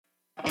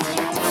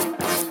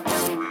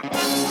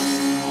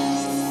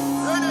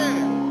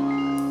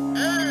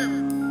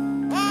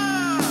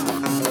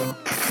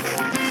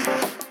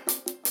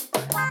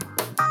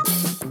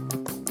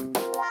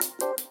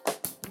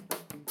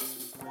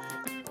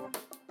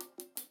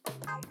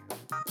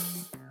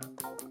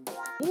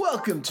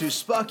Welcome to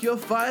Spark Your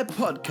Fire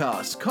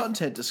podcast.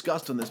 Content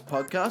discussed on this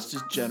podcast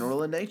is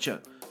general in nature.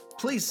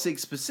 Please seek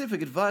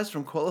specific advice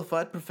from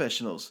qualified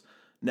professionals.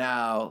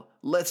 Now,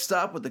 let's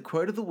start with the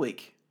quote of the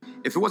week.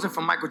 If it wasn't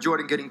for Michael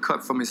Jordan getting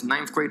cut from his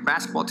 9th grade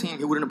basketball team,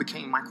 he wouldn't have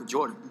became Michael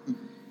Jordan.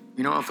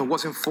 You know, if it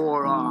wasn't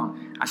for,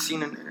 I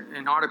seen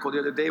an article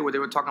the other day where they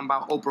were talking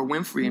about Oprah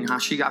Winfrey and how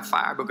she got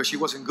fired because she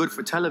wasn't good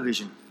for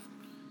television.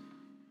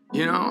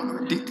 You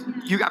know,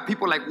 you got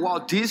people like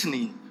Walt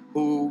Disney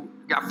who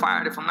got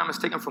fired, if I'm not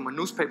mistaken, from a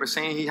newspaper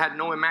saying he had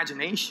no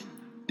imagination.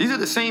 These are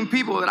the same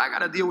people that I got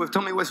to deal with.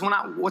 Tell me what's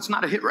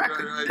not a hit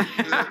record. Right.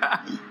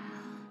 Yeah.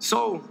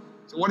 So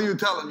what do you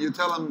tell them? You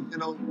tell them,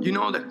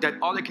 that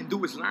all they can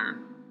do is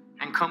learn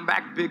and come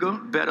back bigger,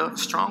 better,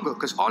 stronger,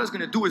 because all it's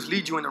going to do is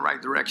lead you in the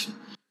right direction.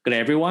 Good day,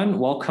 everyone.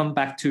 Welcome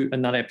back to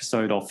another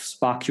episode of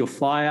Spark Your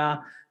Fire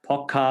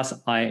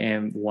podcast. I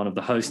am one of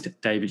the hosts,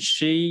 David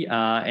Shee,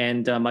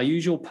 and my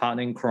usual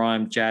partner in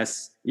crime,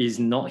 Jazz, is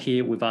not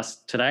here with us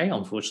today.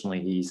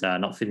 Unfortunately, he's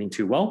not feeling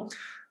too well.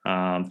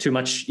 Too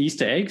much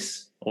Easter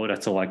eggs, or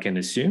that's all I can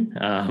assume,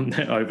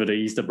 over the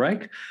Easter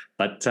break.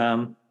 But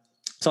so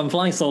I'm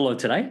flying solo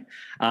today.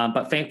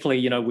 But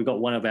thankfully, we got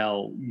one of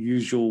our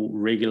usual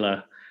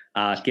regular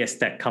guest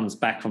that comes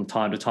back from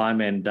time to time,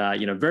 and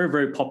very,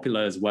 very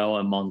popular as well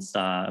amongst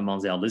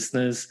our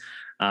listeners.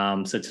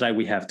 So today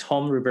we have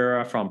Tom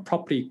Rivera from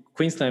Property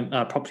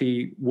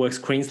Works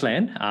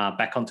Queensland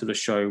back onto the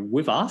show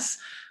with us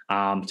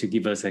to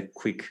give us a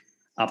quick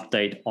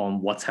update on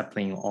what's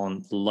happening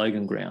on the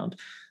Logan ground.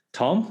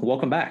 Tom,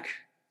 welcome back.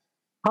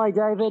 Hi,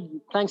 David.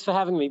 Thanks for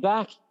having me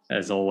back.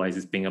 As always,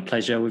 it's been a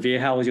pleasure with you.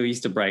 How was your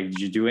Easter break? Did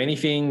you do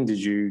anything? Did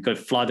you get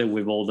flooded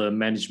with all the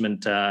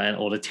management and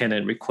all the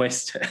tenant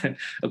requests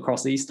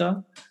across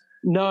Easter?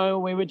 No,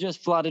 we were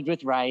just flooded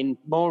with rain.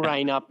 More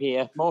rain up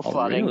here, more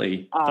flooding.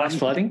 Really? Flash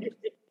flooding?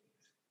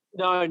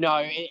 No,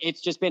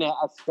 it's just been a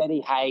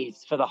steady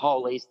haze for the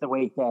whole Easter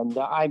weekend.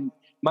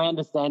 My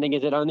understanding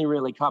is it only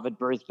really covered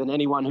Brisbane.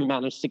 Anyone who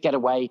managed to get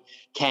away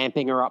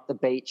camping or up the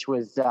beach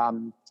was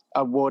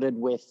awarded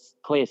with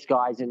clear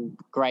skies and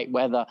great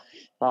weather.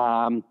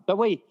 But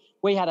we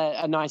had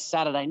a nice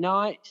Saturday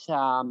night.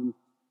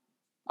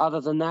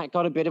 Other than that,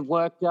 got a bit of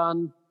work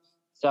done.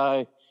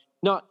 So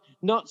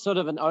not sort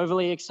of an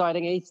overly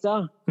exciting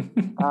Easter,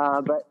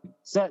 but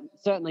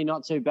certainly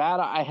not too bad.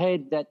 I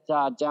heard that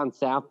down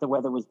south the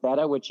weather was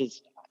better, which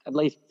is at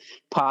least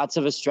parts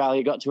of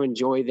Australia got to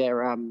enjoy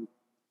their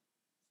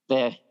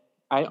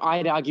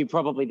I'd argue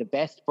probably the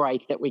best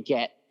break that we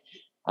get.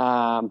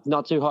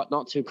 Not too hot,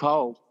 not too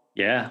cold.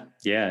 Yeah,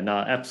 no,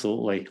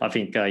 absolutely. I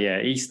think,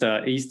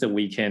 Easter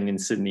weekend in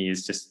Sydney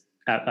is just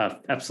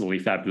absolutely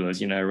fabulous.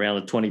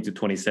 Around the 20 to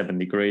 27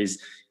 degrees.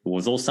 It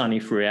was all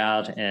sunny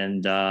throughout,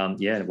 and now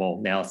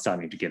it's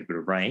starting to get a bit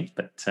of rain.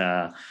 But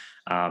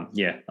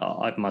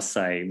I must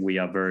say we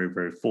are very,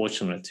 very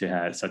fortunate to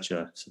have such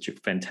a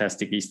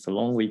fantastic Easter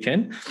long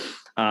weekend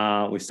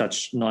with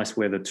such nice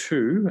weather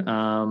too.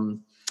 I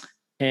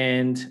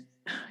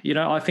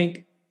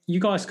think you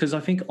guys, because I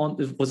think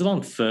was it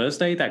on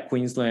Thursday that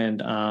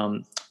Queensland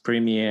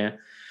Premier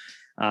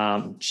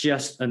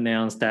just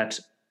announced that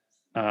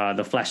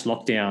the flash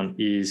lockdown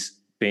is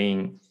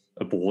being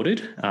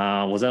aborted.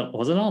 Was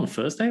it on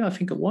Thursday? I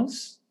think it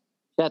was.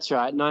 That's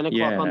right. 9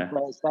 o'clock on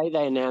Thursday,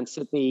 they announced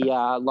that the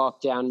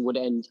lockdown would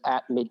end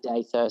at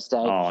midday Thursday.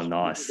 Oh,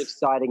 nice!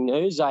 Exciting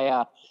news.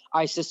 I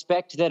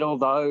suspect that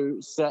although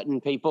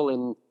certain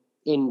people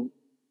in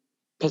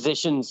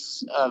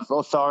positions of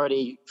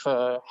authority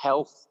for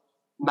health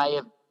may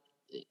have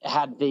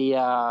had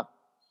the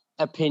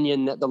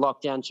opinion that the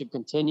lockdown should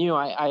continue,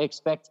 I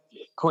expect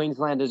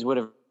Queenslanders would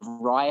have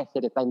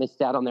rioted if they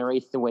missed out on their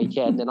Easter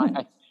weekend,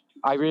 and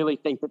I really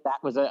think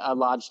that was a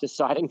large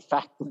deciding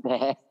factor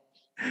there.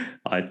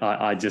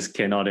 I just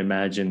cannot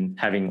imagine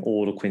having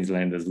all the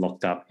Queenslanders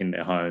locked up in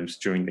their homes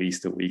during the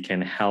Easter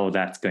weekend, how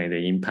that's going to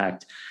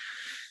impact.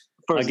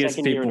 For a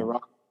second year in a row.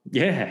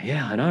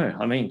 Yeah, I know.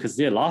 I mean, because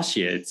last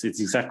year it's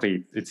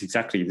exactly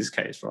this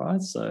case,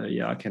 right? So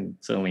I can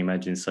certainly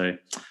imagine. So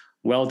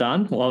well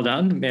done.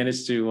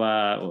 Managed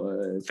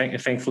to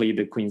thankfully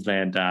the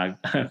Queensland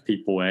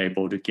people were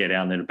able to get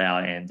out and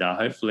about, and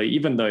hopefully,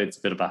 even though it's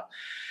a bit of a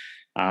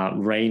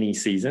rainy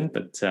season,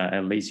 but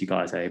at least you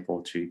guys are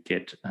able to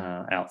get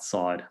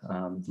outside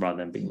rather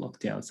than being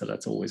locked down. So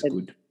that's always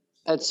good.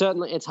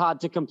 It's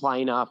hard to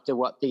complain after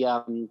what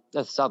the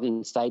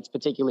southern states,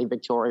 particularly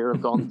Victoria,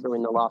 have gone through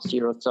in the last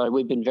year or so.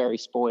 We've been very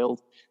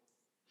spoiled.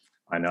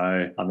 I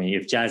know. I mean,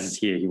 if Jazz is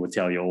here, he will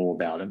tell you all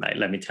about it, mate.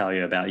 Let me tell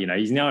you about,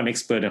 he's now an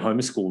expert in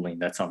homeschooling,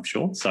 that's I'm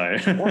sure. So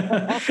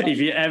if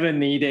you ever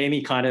need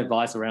any kind of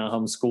advice around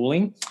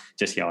homeschooling,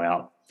 just yell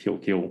out. He'll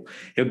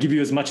give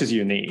you as much as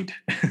you need.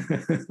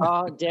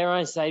 Dare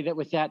I say that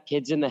without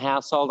kids in the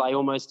household, I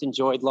almost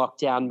enjoyed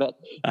lockdown, but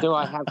do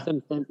I have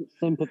some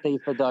sympathy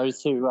for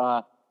those who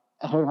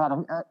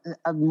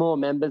had more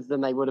members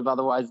than they would have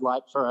otherwise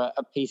liked for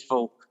a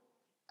peaceful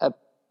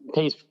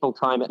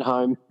time at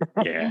home.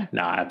 Yeah,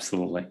 no,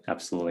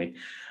 absolutely.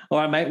 All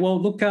right, mate. Well,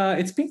 look,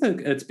 it's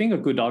been a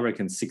good, I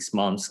reckon, 6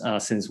 months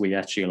since we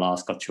actually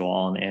last got you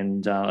on,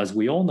 and as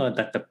we all know,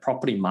 that the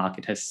property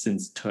market has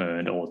since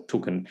turned or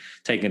taken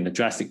a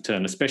drastic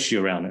turn, especially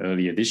around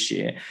earlier this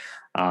year.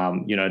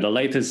 The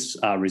latest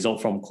result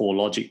from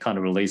CoreLogic kind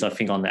of released, I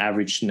think on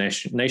average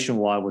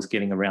nationwide was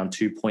getting around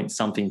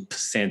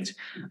 2-point-something%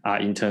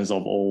 in terms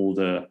of all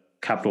the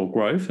capital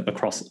growth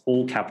across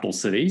all capital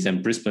cities,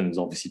 and Brisbane is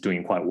obviously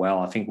doing quite well.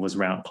 I think it was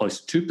around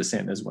close to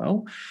 2% as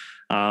well.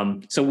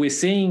 So we're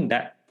seeing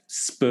that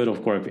spurt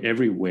of growth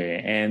everywhere.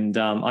 And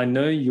I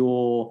know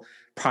you're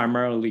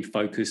primarily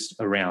focused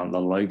around the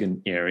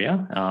Logan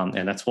area.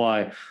 And that's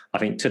why I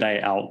think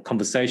today our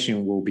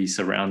conversation will be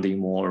surrounding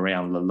more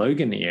around the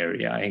Logan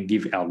area and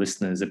give our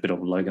listeners a bit of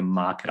a Logan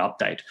market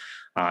update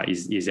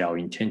is our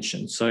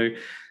intention. So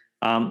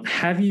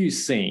have you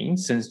seen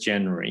since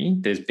January,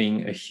 there's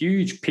been a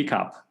huge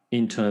pickup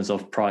in terms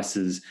of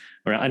prices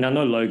around, and I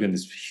know Logan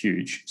is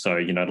huge. So,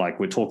 like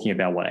we're talking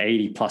about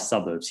 80 plus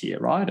suburbs here,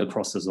 right?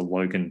 Across as a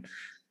Logan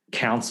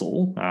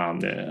council,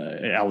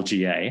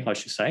 LGA, I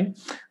should say.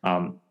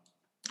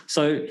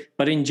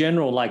 But in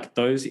general, like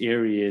those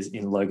areas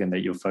in Logan that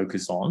you're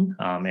focused on,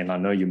 and I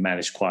know you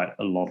manage quite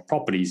a lot of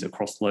properties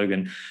across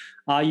Logan,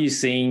 are you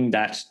seeing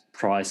that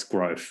price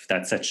growth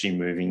that's actually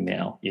moving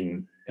now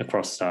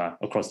across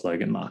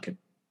Logan market?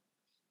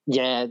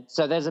 Yeah,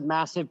 so there's a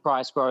massive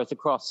price growth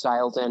across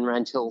sales and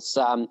rentals.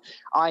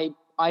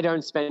 I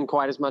don't spend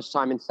quite as much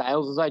time in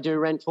sales as I do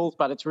rentals,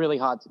 but it's really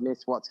hard to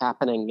miss what's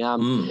happening.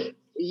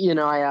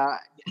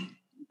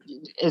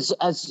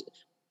 As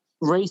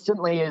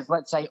recently as,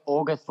 let's say,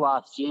 August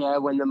last year,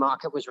 when the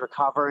market was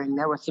recovering,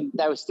 there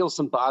were still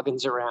some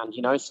bargains around.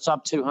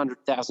 Sub $200,000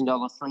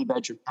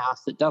 3-bedroom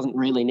house that doesn't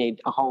really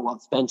need a whole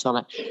lot spent on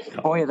it.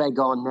 Boy, are they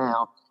gone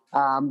now.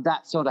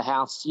 That sort of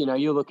house,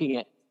 you're looking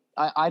at.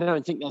 I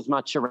don't think there's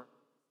much around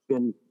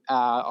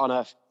on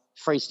a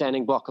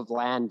freestanding block of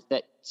land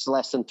that's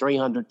less than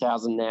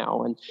 $300,000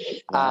 now. And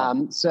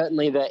Wow.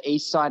 Certainly the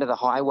east side of the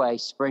highway,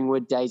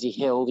 Springwood, Daisy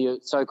Hill, your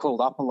so-called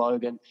Upper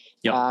Logan,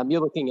 Yep.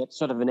 You're looking at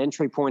sort of an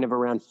entry point of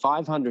around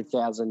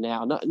 $500,000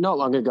 now. Not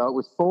long ago, it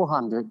was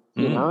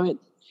 $400,000,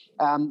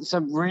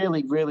 some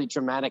really, really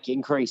dramatic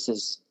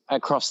increases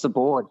across the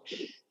board.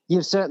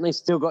 You've certainly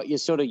still got your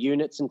sort of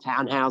units and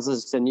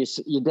townhouses, and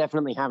you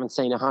definitely haven't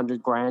seen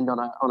 $100,000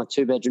 on a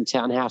 2-bedroom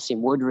townhouse in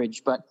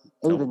Woodridge. But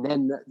even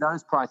then,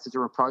 those prices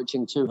are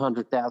approaching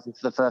 $200,000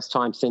 for the first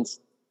time since,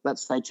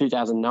 let's say,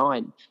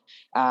 2009.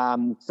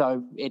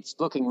 So it's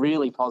looking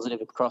really positive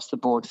across the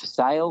board for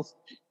sales.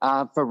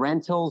 For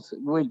rentals,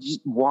 we're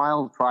just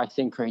wild price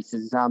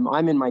increases.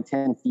 I'm in my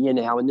 10th year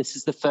now, and this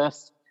is the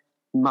first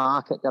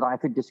market that I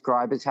could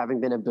describe as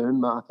having been a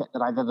boom market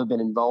that I've ever been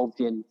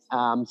involved in.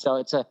 So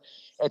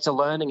it's a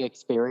learning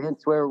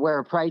experience. We're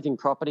appraising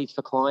properties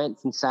for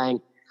clients and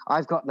saying,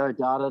 I've got no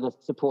data to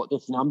support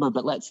this number,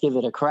 but let's give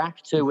it a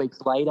crack. 2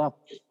 weeks later,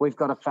 we've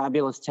got a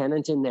fabulous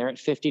tenant in there at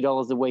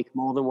 $50 a week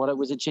more than what it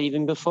was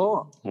achieving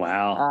before.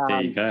 Wow,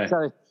 there you go.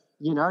 So,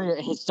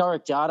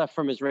 historic data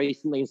from as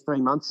recently as 3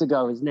 months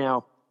ago is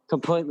now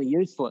completely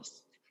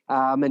useless.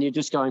 And you're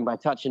just going by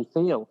touch and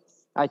feel.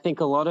 I think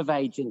a lot of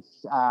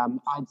agents,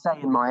 I'd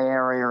say in my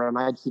area, and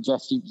I'd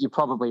suggest you're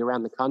probably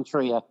around the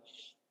country, are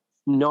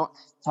not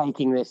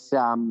taking this,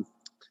 not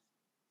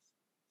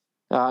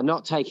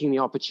taking the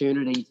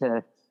opportunity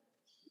to,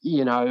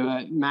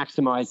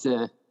 maximize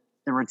the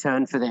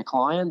return for their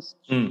clients.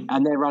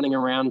 And they're running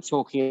around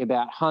talking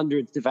about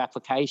hundreds of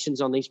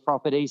applications on these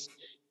properties.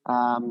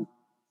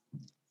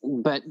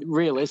 But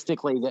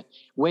realistically, that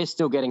we're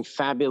still getting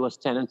fabulous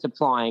tenants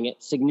applying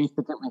at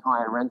significantly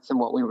higher rents than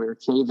what we were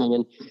achieving.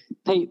 And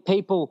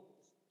people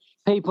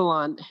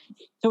aren't,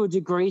 to a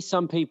degree,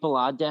 some people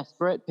are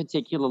desperate,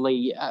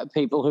 particularly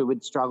people who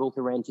would struggle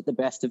to rent at the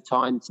best of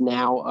times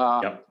now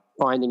are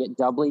finding it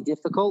doubly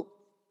difficult.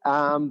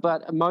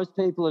 But most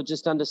people have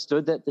just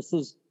understood that this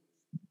is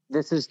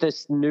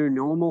this new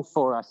normal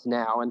for us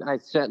now. And I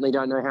certainly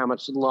don't know how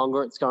much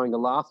longer it's going to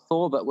last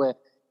for, but we're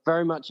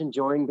very much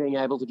enjoying being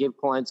able to give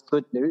clients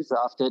good news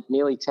after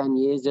nearly 10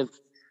 years of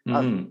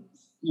the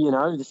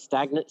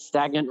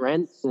stagnant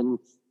rents, and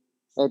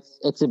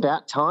it's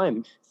about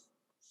time.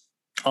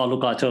 Oh,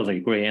 look, I totally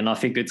agree. And I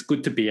think it's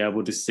good to be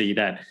able to see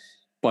that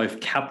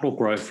both capital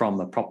growth from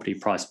a property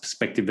price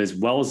perspective as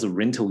well as the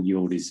rental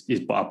yield is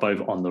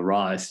both on the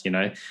rise.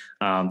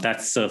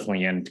 That's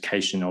certainly an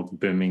indication of a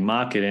booming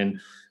market. And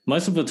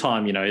most of the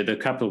time, the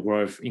capital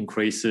growth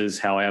increases.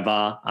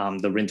 However,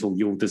 the rental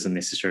yield doesn't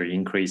necessarily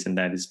increase in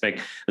that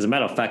respect. As a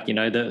matter of fact,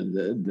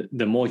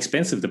 the more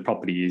expensive the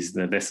property is,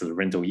 the less the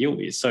rental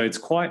yield is. So it's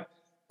quite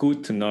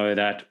good to know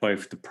that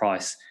both the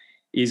price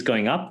is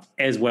going up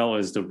as well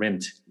as the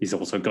rent is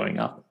also going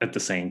up at the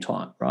same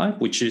time, right?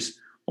 Which is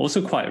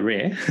also quite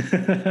rare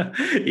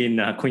in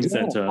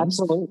Queensland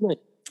terms. Absolutely.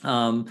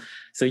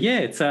 So yeah,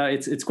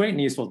 it's great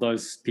news for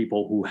those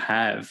people who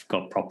have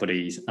got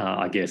properties,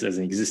 I guess, as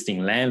an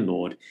existing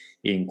landlord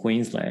in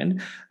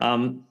Queensland.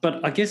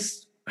 But I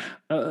guess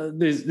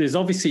there's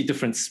obviously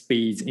different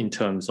speeds in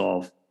terms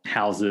of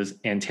houses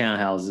and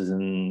townhouses,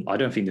 and I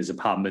don't think there's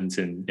apartments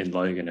in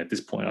Logan at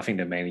this point. I think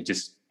they're mainly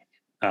just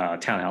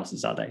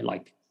townhouses, are they?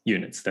 Like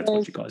units, that's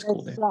what you guys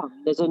call them.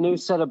 There's a new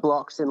set of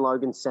blocks in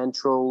Logan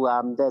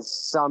Central. There's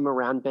some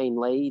around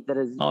Beenleigh that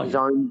is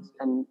zoned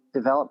and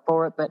developed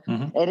for it, but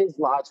it is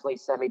largely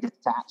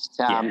semi-detached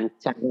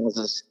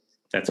townhouses.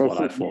 That's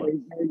what I thought.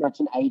 It's very much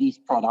an 80s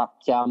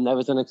product. There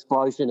was an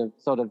explosion of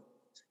sort of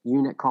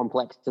unit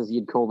complexes,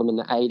 you'd call them, in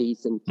the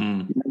 80s and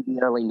the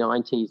early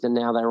 90s, and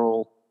now they're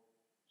all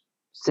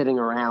sitting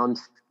around,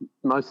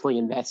 mostly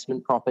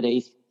investment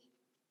properties.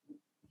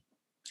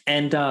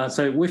 And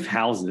so with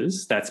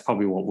houses, that's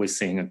probably what we're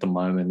seeing at the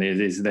moment.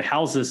 Is the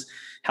house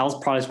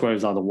price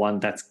growths are the one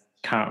that's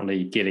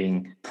currently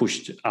getting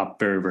pushed up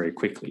very, very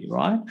quickly,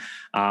 right?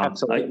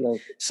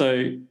 Absolutely.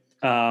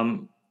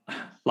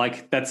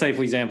 Like let's say,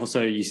 for example,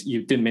 so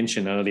you did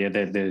mention earlier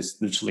that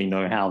there's literally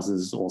no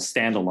houses or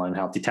standalone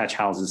house, detached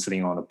houses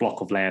sitting on a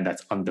block of land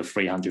that's under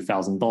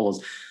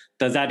 $300,000.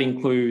 Does that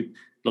include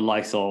the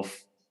likes of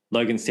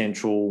Logan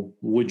Central,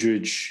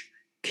 Woodridge,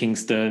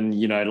 Kingston,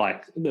 the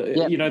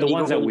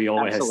ones that we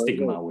always had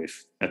stigma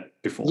with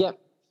before? Yep.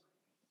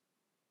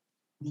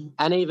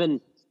 And even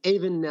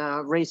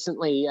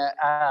recently,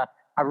 a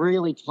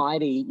really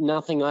tidy,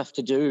 nothing left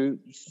to do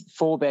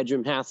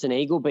 4-bedroom house in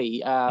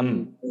Eagleby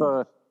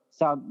for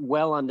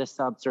well under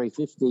sub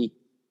 350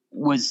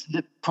 was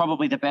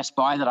probably the best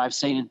buy that I've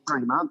seen in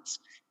 3 months.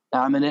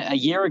 And a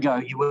year ago,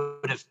 you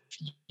would have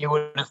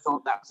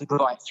thought that was a good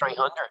buy at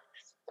 300.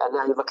 And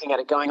now you're looking at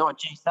it going, oh,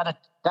 geez, that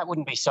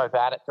wouldn't be so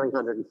bad at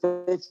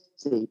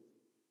 350.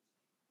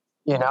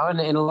 And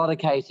in a lot of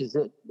cases,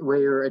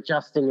 we're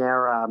adjusting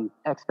our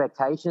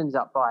expectations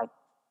up by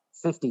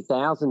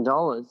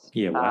 $50,000.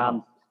 Yeah,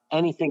 wow.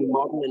 Anything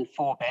modern in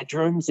 4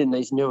 bedrooms in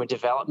these newer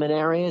development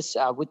areas,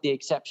 with the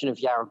exception of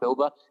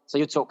Yarrabilba. So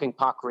you're talking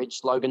Park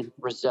Ridge, Logan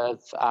Reserve,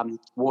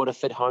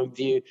 Waterford,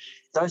 Homeview.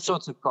 Those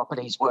sorts of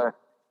properties were,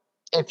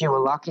 if you were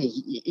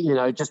lucky,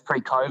 just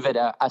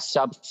pre-COVID, a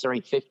sub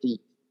 350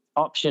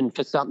 option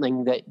for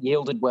something that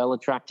yielded well,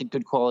 attracted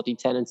good quality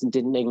tenants, and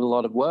didn't need a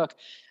lot of work.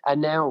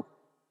 And now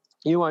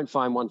you won't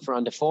find one for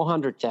under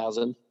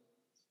 400,000.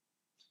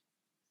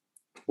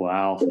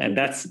 Wow, and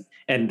that's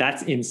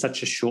in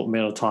such a short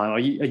amount of time. Are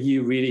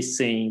you really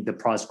seeing the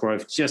price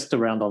growth just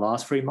around the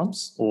last 3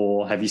 months,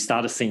 or have you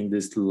started seeing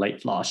this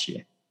late last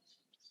year?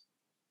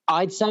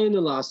 I'd say in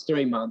the last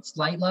 3 months.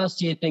 Late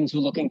last year, things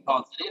were looking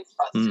positive,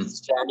 but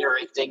since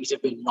January, things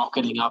have been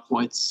rocketing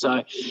upwards.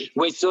 So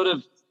we saw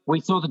the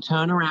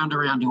turnaround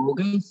around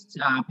August.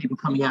 People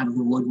coming out of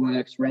the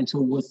woodworks.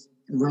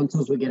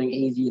 Rentals were getting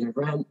easier to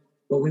rent,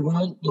 but we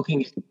weren't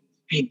looking at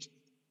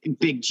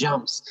big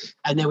jumps.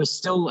 And there was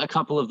still a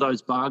couple of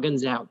those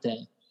bargains out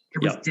there.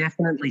 It was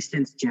definitely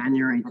since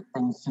January that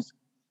things just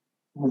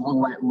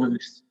let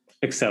loose.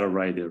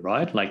 Accelerated,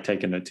 right? Like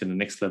taking it to the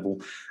next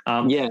level.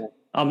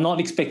 I'm not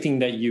expecting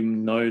that you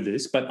know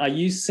this, but are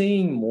you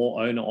seeing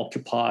more owner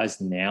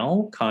occupiers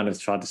now kind of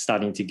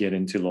starting to get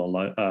into the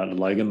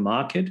Logan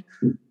market,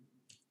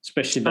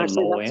 especially the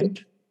low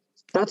end?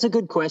 That's a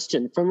good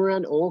question. From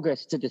around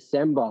August to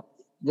December,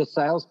 the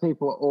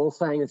salespeople were all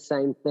saying the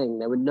same thing.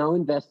 There were no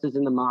investors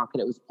in the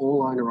market. It was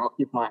all owner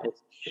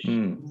occupiers.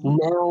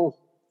 Now,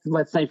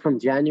 let's say from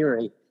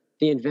January,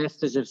 the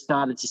investors have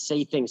started to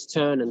see things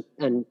turn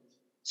and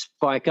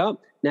spike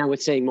up. Now we're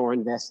seeing more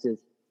investors.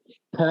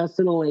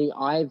 Personally,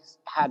 I've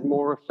had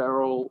more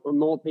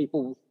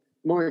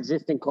more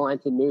existing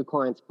clients and new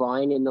clients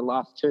buying in the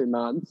last 2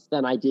 months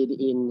than I did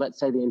in, let's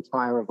say, the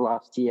entire of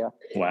last year.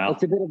 Wow.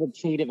 It's a bit of a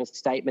cheat of a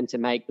statement to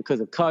make because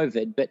of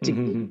COVID, but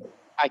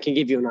I can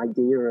give you an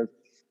idea of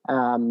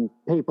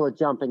people are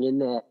jumping in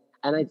there.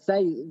 And I'd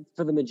say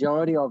for the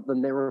majority of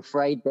them, they're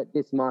afraid that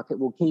this market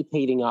will keep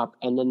heating up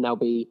and then they'll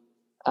be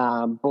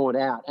bought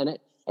out. And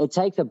it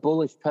takes a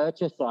bullish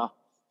purchaser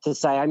to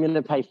say, I'm going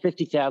to pay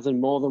 $50,000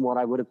 more than what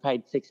I would have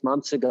paid 6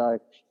 months ago,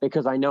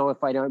 because I know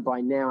if I don't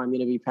buy now, I'm going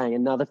to be paying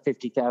another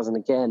 $50,000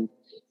 again.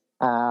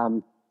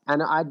 And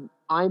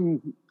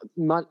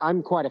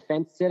I'm quite a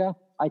fence sitter.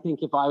 I think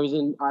if I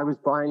was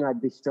buying, I'd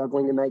be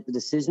struggling to make the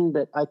decision.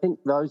 But I think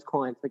those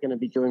clients are going to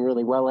be doing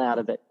really well out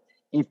of it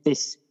if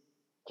this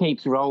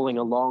keeps rolling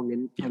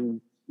along and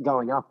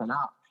going up and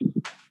up.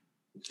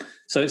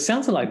 So it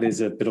sounds like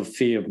there's a bit of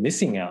fear of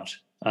missing out,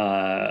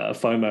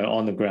 FOMO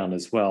on the ground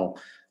as well,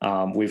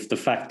 with the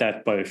fact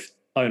that both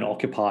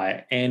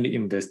owner-occupier and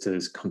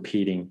investors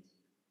competing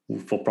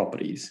for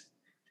properties.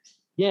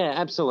 Yeah,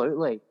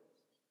 absolutely.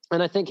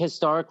 And I think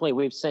historically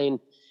we've seen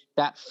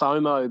that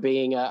FOMO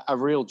being a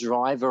real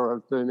driver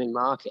of booming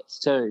markets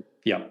too.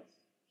 Yeah,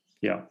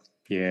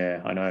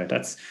 I know.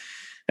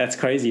 That's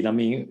crazy. I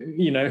mean,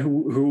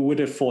 who would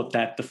have thought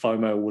that the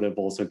FOMO would have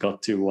also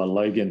got to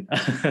Logan?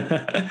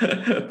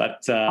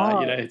 But,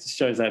 it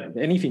shows that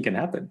anything can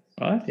happen,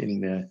 right?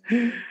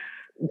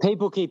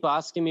 People keep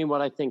asking me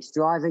what I think's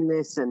driving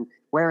this and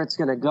where it's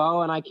going to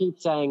go. And I keep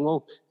saying,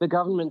 well, the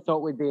government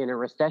thought we'd be in a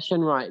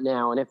recession right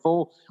now. And if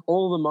all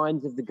the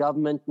minds of the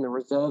government and the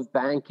Reserve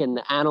Bank and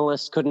the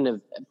analysts couldn't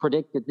have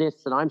predicted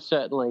this, then I'm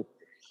certainly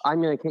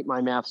I'm going to keep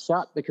my mouth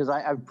shut because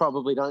I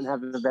probably don't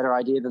have a better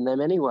idea than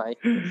them anyway.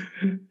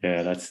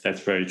 Yeah,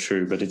 that's very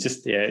true. But it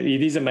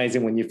is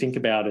amazing when you think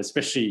about it,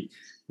 especially,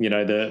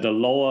 the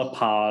lower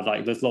part,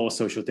 like the lower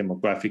social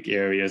demographic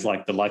areas,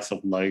 like the likes of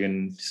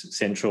Logan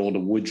Central, the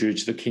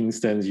Woodridge, the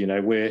Kingstons,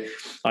 where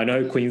I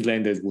know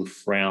Queenslanders would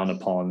frown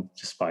upon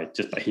just by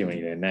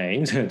hearing their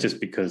names, just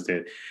because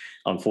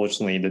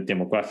unfortunately the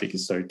demographic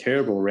is so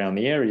terrible around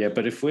the area.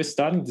 But if we're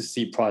starting to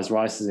see price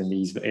rises in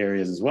these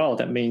areas as well,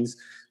 that means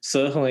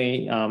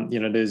certainly,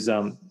 there's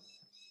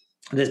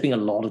been a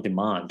lot of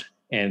demand,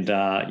 and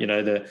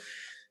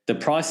the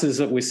prices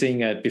that we're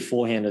seeing at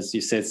beforehand, as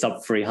you said,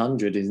 sub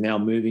 300 is now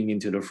moving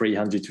into the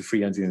 300 to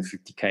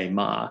 350K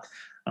mark,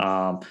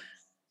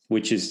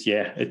 which is,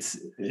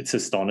 it's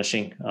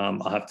astonishing.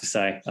 I have to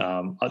say,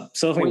 I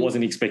certainly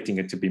wasn't expecting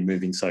it to be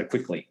moving so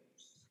quickly.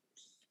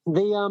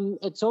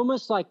 It's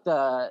almost like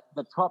the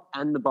top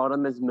and the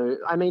bottom has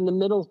moved. I mean, the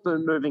middle's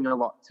been moving a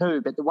lot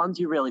too, but the ones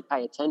you really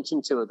pay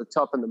attention to are the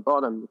top and the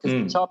bottom, because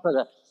the top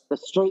are the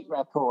street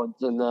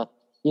records and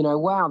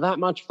wow, that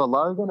much for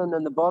Logan, and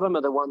then the bottom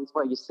are the ones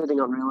where you're sitting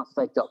on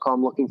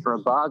realestate.com looking for a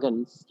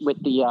bargain with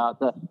your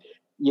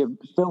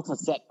filter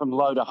set from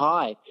low to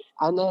high.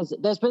 And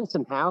there's been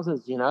some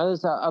houses,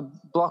 there's a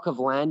block of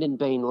land in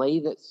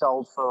Beenleigh that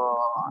sold for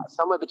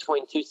somewhere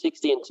between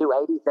 260 and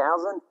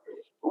 280,000.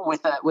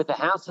 With a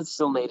house that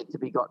still needed to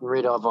be gotten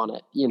rid of on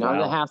it.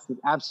 Wow. The house is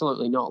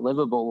absolutely not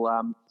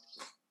livable.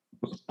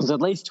 There's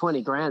at least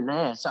 20 grand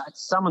there. So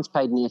someone's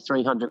paid near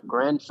 300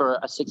 grand for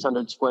a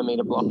 600 square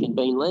metre block in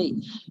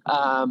Beenleigh.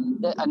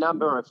 A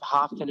number of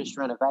half-finished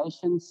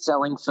renovations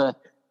selling for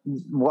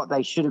what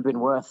they should have been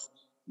worth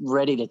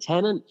ready to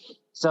tenant.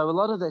 So a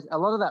lot of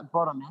that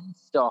bottom end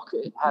stock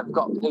have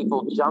got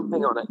people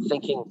jumping on it,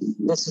 thinking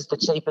this is the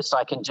cheapest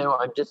I can do.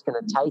 I'm just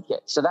going to take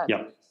it. So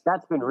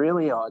that's been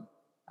really odd.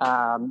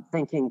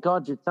 Thinking,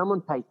 God, did someone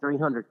pay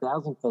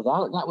 $300,000 for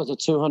that? That was a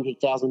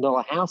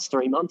 $200,000 house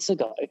 3 months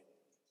ago.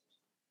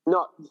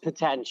 Not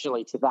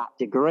potentially to that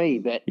degree,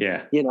 but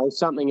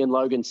something in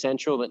Logan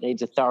Central that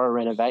needs a thorough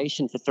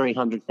renovation for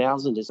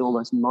 $300,000 is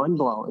almost mind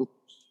blowing.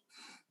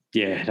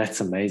 Yeah,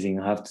 that's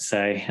amazing, I have to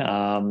say.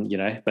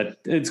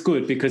 But it's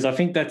good because I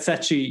think that's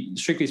actually,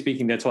 strictly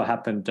speaking, that's what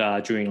happened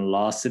during the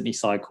last Sydney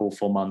cycle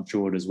for Mount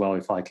Druitt as well,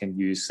 if I can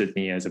use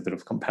Sydney as a bit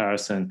of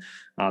comparison.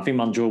 I think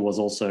Mount Druitt was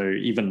also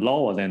even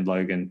lower than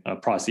Logan,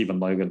 price even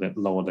lower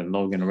than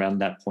Logan around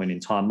that point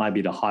in time,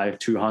 maybe the high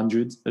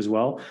 200s as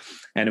well,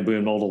 and it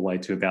boomed all the way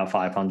to about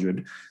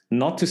 500.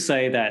 Not to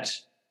say that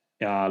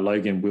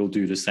Logan will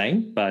do the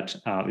same, but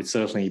it's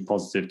certainly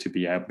positive to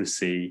be able to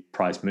see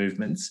price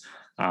movements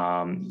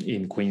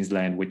in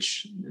Queensland,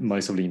 which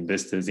most of the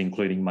investors,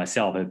 including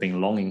myself, have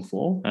been longing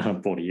for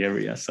the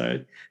area. So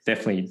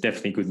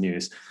definitely good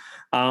news.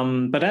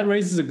 But that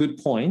raises a good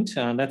point.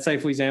 Let's say,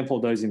 for example,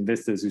 those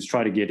investors who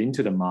try to get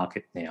into the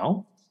market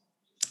now,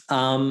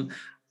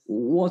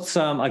 what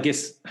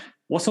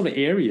sort of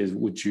areas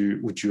would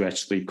you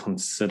actually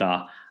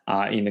consider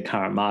in the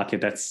current market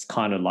that's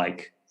kind of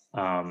like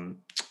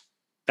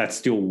that's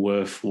still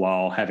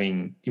worthwhile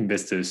having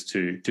investors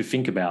to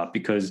think about?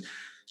 Because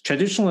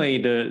traditionally,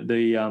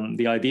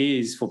 the idea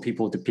is for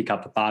people to pick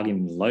up a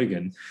bargain in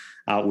Logan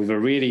with a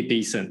really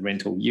decent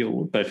rental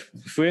yield. But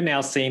if we're now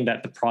seeing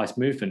that the price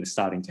movement is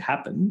starting to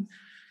happen,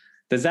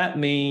 does that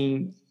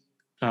mean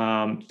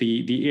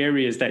the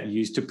areas that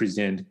used to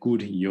present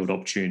good yield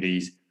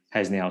opportunities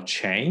has now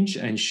changed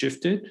and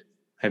shifted?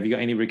 Have you got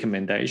any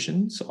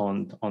recommendations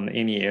on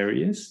any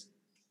areas?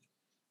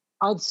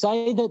 I'd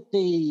say that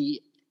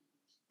the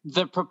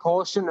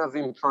proportion of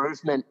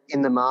improvement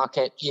in the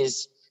market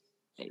is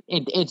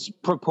it's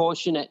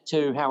proportionate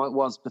to how it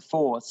was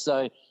before.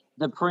 So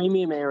the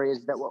premium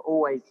areas that were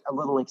always a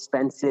little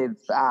expensive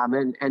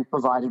and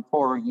provided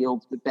poorer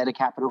yields but better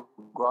capital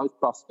growth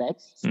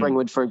prospects,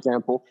 Springwood, for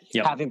example,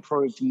 have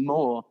improved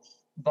more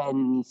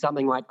than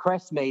something like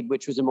Crestmead,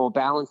 which was a more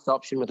balanced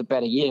option with a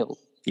better yield.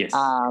 Yes.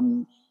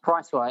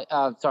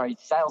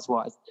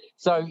 Sales-wise.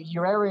 So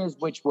your areas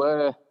which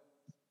were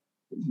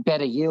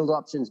better yield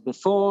options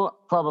before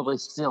probably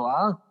still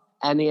are,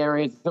 and the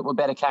areas that were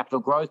better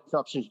capital growth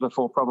options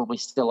before probably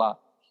still are.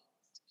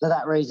 For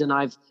that reason,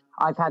 I've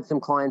had some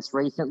clients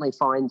recently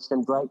find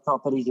some great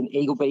properties in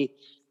Eagleby,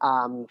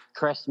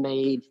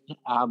 Crestmead,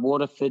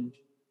 Waterford.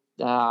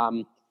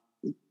 We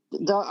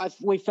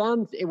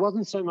found it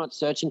wasn't so much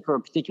searching for a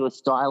particular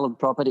style of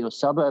property or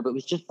suburb, it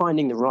was just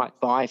finding the right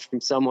buy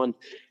from someone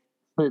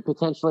who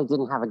potentially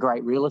didn't have a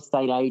great real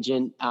estate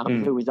agent,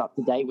 who was up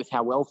to date with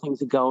how well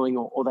things are going,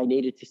 or they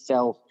needed to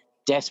sell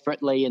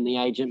desperately and the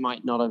agent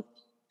might not have,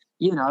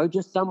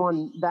 just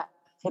someone that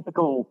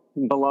typical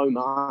below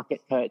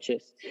market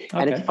purchase. Okay.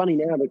 And it's funny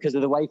now because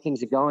of the way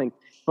things are going,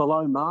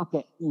 below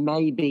market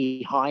may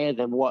be higher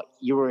than what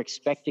you were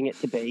expecting it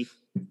to be.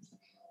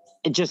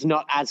 It's just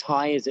not as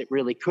high as it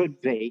really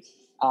could be.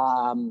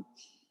 And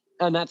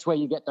that's where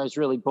you get those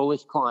really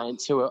bullish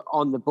clients who are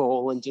on the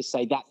ball and just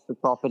say, that's the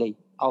property,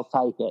 I'll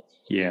take it.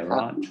 Yeah,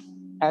 right.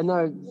 And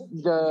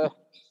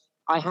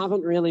I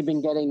haven't really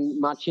been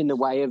getting much in the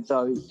way of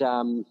those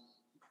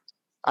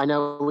I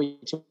know we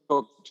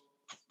talked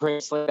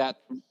previously about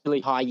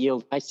really high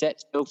yield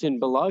assets built in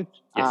below.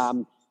 Yes.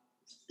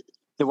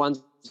 The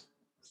ones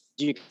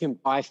you can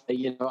buy for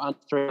under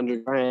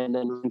 300 grand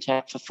and rent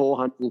out for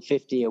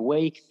 450 a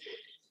week.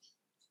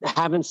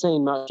 Haven't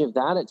seen much of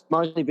that. It's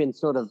mostly been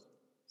sort of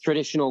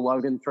traditional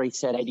Logan three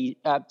bed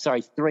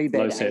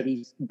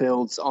 80s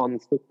builds on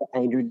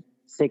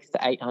 6 to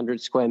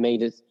 800 square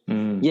meters.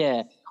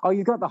 Yeah. Oh,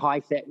 you've got the high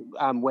set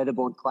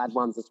weatherboard clad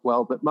ones as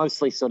well, but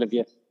mostly sort of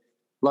your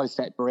low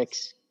set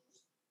bricks,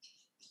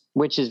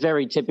 which is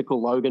very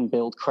typical Logan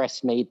build.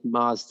 Crestmead,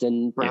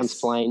 Marsden, Browns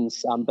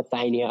Plains,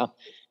 Bethania,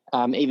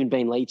 even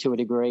Beenleigh to a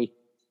degree.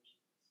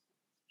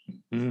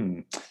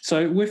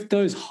 So with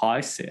those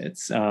high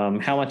sets,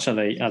 how much are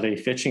they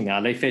fetching now?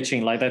 Are they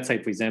fetching, like, let's say,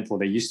 for example,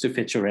 they used to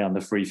fetch around the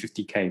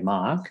 350K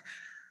mark.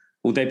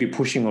 Will they be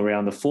pushing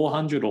around the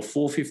 400 or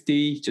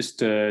 450 just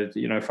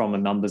from a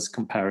numbers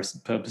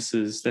comparison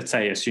purposes? Let's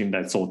say assume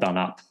that's all done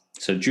up.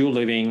 So dual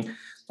living,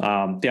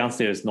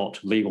 downstairs not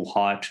legal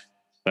height,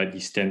 but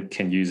you still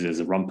can use it as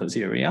a rumpers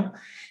area.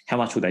 How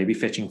much will they be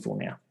fetching for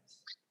now?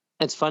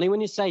 It's funny when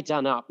you say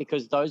done up,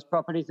 because those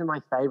properties are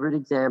my favourite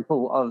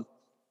example of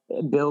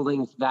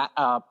buildings that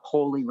are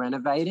poorly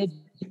renovated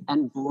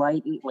and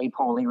blatantly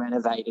poorly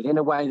renovated in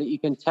a way that you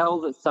can tell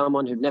that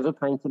someone who'd never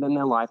painted in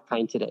their life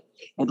painted it.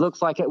 It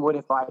looks like it would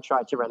if I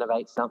tried to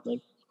renovate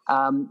something.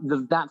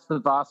 That's the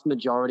vast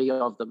majority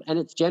of them. And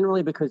it's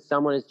generally because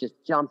someone has just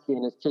jumped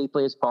in as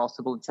cheaply as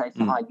possible to chase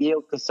a high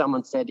yield because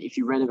someone said, if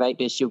you renovate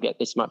this, you'll get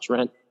this much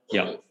rent.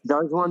 Yeah.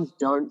 Those ones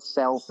don't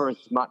sell for as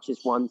much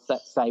as ones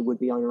that say would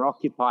be owner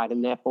occupied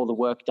and therefore the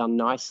work done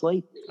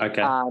nicely.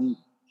 Okay.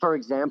 For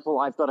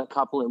example, I've got a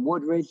couple in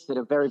Woodridge that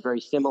are very,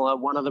 very similar.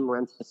 One of them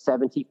rents for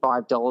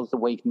 $75 a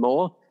week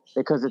more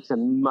because it's a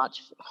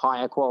much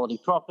higher quality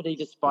property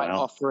despite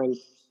offering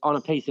on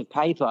a piece of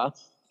paper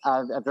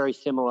a very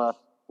similar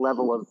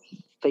level of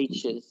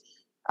features.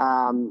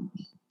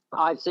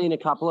 I've seen a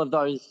couple of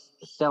those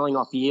selling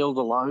off yield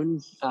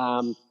alone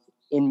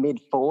in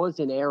mid-fours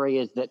in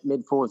areas that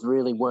mid-fours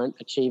really weren't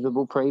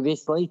achievable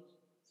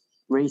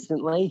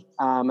recently.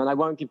 And I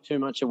won't give too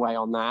much away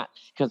on that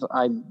because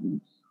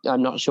I'm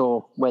not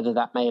sure whether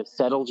that may have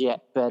settled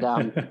yet, but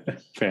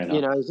fair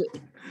enough.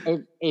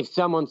 If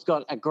someone's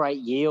got a great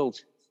yield,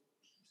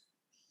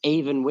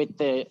 even with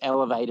the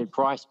elevated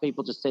price,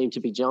 people just seem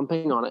to be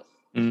jumping on it.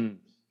 And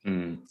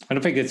I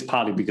think it's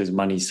partly because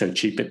money's so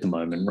cheap at the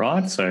moment,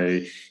 right? So,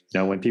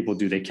 when people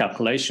do their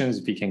calculations,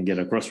 if you can get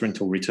a gross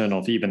rental return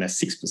of even at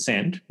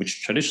 6%,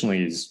 which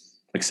traditionally is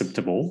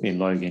acceptable in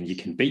Logan, you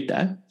can beat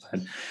that.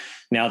 But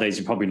nowadays,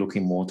 you're probably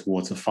looking more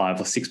towards a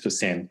 5 or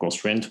 6%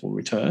 gross rental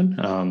return.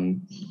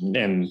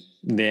 And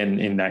then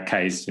in that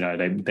case,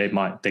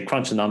 they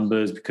crunch the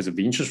numbers because of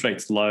the interest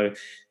rates low.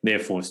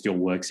 Therefore, it still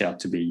works out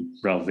to be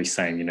relatively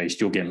same. You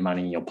still get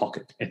money in your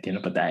pocket at the end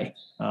of the day.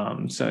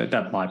 So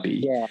that might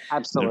be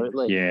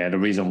absolutely. The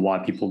reason why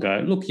people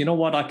go, look, you know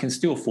what, I can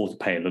still afford to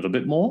pay a little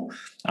bit more,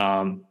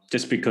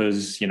 just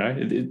because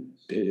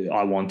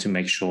I want to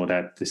make sure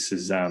that this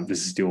is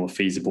still a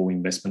feasible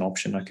investment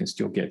option. I can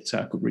still get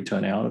a good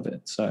return out of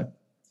it. So,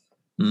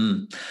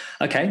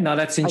 okay, no,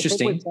 that's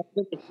interesting.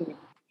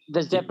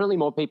 There's definitely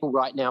more people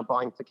right now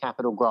buying for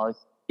capital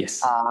growth,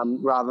 yes,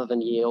 rather than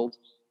yield.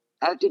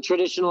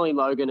 Traditionally,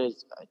 Logan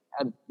is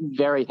a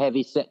very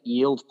heavy set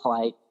yield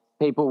play.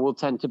 People will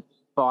tend to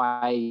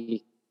buy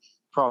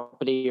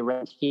property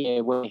around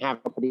here when they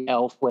have property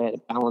elsewhere to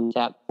balance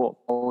out the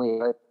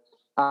portfolio.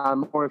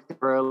 Or if they're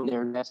early in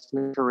their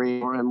investment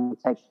career and will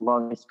take the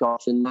lowest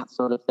option, that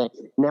sort of thing.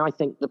 Now I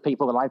think the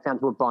people that I found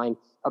who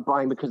are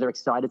buying because they're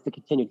excited for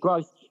continued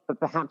growth, but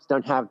perhaps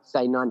don't have,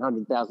 say,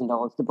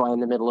 $900,000 to buy in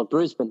the middle of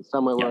Brisbane,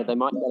 somewhere where they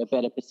might get a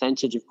better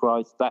percentage of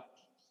growth, but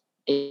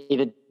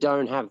either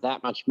don't have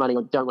that much money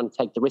or don't want to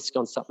take the risk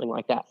on something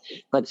like that.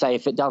 Let's say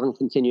if it doesn't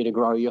continue to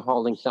grow, you're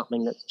holding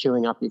something that's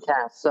chewing up your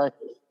cash. So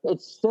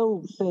it's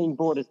still being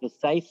bought as the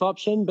safe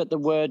option, but the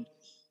word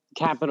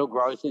capital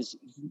growth is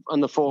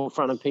on the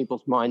forefront of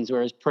people's minds,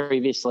 whereas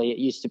previously it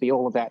used to be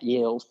all about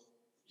yield.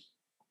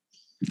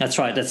 That's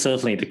right. That's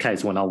certainly the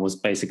case when I was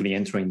basically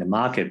entering the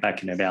market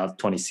back in about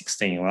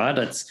 2016, right?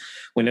 That's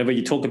whenever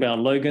you talk about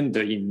Logan,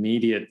 the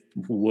immediate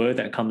word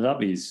that comes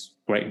up is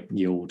great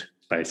yield,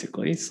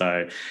 basically.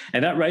 So,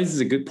 and that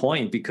raises a good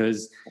point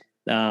because,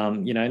 now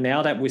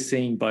that we're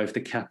seeing both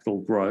the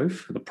capital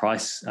growth, the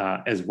price,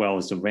 as well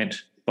as the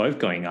rent both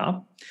going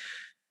up,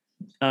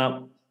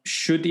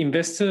 should the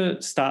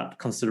investor start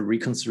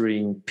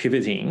reconsidering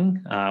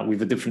pivoting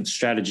with a different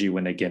strategy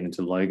when they get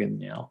into Logan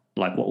now?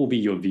 Like, what will be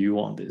your view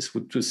on this?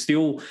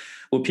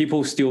 Will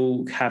people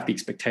still have the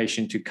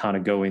expectation to kind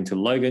of go into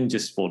Logan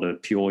just for the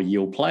pure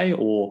yield play,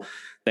 or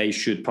they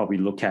should probably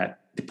look at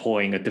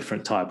deploying a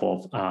different type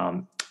of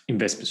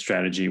investment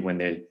strategy when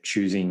they're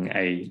choosing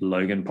a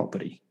Logan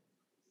property?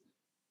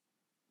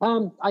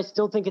 I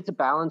still think it's a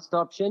balanced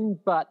option,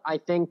 but I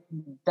think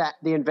that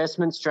the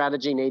investment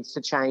strategy needs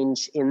to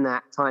change in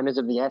that time is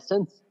of the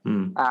essence.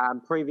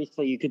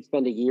 Previously, you could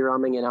spend a year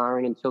umming and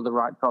ahhing until the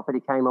right property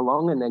came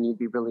along, and then you'd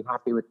be really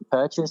happy with the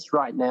purchase.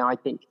 Right now, I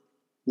think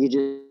You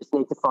just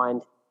need to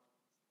find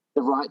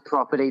the right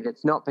property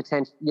that's not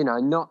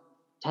not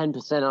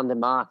 10% under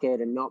market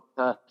and not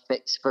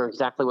perfect for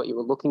exactly what you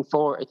were looking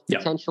for. It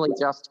potentially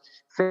just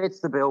fits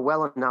the bill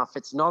well enough.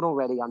 It's not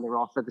already under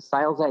offer. The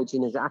sales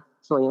agent is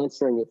actually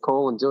answering your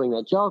call and doing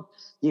their job.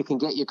 You can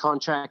get your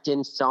contract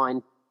in,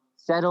 signed,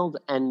 settled,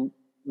 and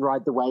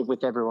ride the wave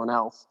with everyone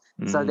else.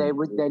 So there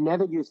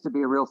never used to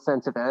be a real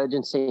sense of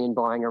urgency in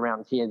buying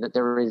around here that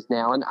there is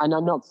now. And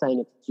I'm not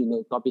saying it's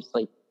unique.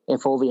 Obviously,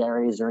 if all the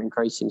areas are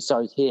increasing, so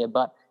is here.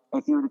 But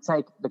if you were to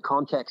take the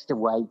context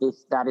away,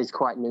 that is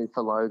quite new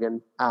for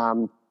Logan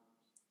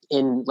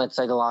in, let's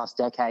say, the last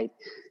decade.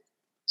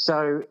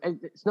 So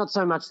it's not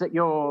so much that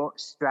your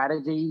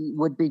strategy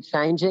would be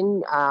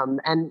changing.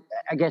 And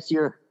I guess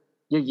your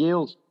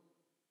yield,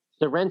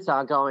 the rents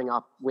are going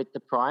up with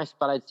the price,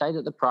 but I'd say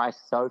that the price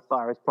so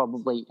far has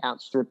probably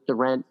outstripped the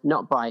rent,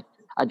 not by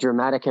a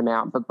dramatic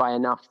amount, but by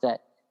enough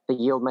that the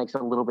yield makes a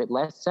little bit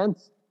less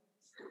sense.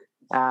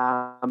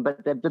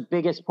 But the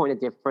biggest point of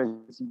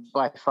difference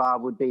by far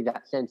would be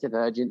that sense of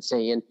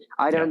urgency. And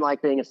I don't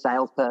like being a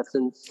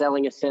salesperson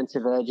selling a sense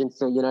of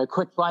urgency.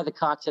 Quick, buy the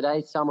car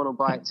today, someone will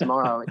buy it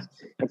tomorrow.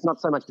 It's not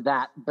so much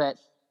that, but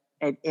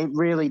it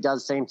really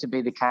does seem to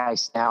be the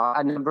case now.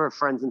 A number of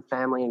friends and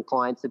family and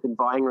clients have been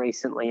buying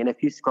recently, and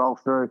if you scroll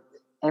through,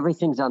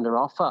 everything's under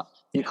offer.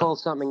 You call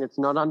something that's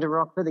not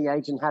under offer, the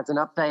agent hasn't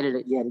updated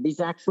it yet. It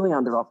is actually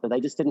under offer. They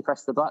just didn't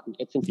press the button.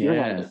 It's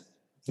infuriating.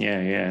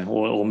 Yeah.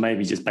 Or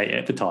maybe just pay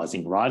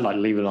advertising, right? Like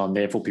leave it on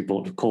there for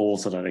people to call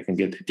so that they can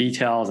get the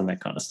details and that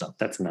kind of stuff.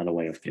 That's another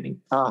way of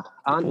getting.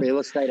 Aren't real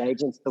estate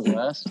agents the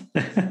worst?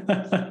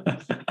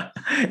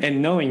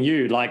 And knowing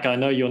you, like I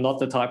know you're not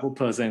the type of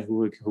person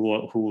who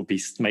would be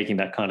making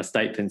that kind of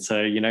statement.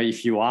 So,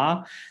 if you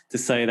are to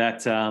say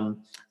that,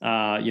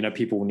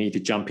 people need to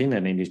jump in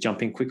and they need to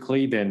jump in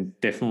quickly, then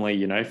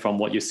definitely, from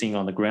what you're seeing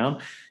on the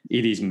ground,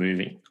 it is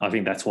moving. I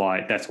think that's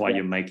why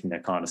you're making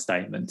that kind of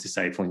statement to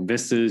say for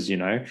investors,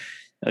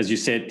 as you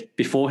said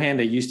beforehand,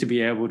 they used to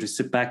be able to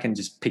sit back and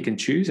just pick and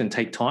choose and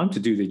take time to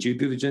do their due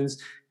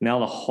diligence. Now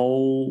the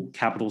whole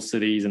capital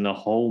cities and the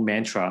whole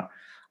mantra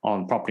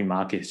on property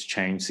market has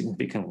changed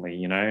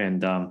significantly,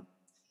 and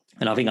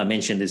I think I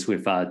mentioned this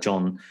with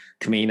John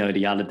Camino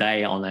the other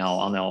day on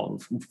our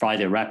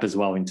Friday wrap as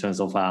well, in terms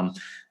of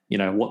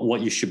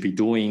what you should be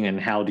doing and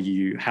how do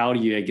you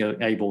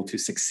able to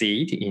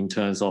succeed in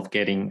terms of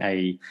getting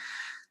a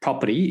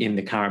property in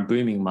the current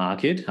booming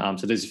market.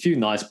 So there's a few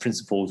nice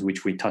principles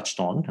which we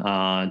touched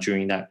on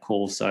during that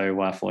call.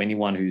 So for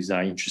anyone who's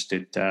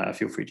interested,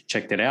 feel free to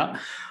check that out.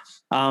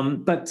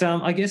 But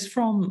I guess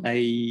from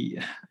a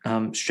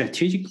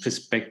strategic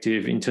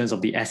perspective in terms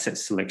of the asset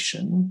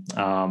selection,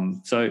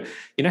 so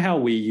how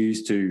we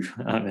used to,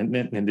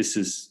 and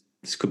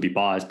this could be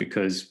biased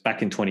because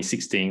back in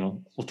 2016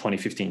 or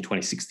 2015,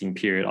 2016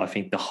 period, I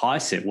think the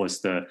HiSET was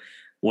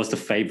the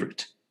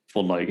favorite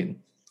for Logan.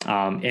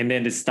 And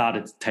then it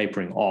started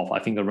tapering off. I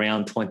think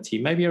around 20,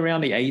 maybe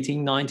around the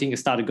 18, 19, it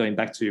started going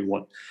back to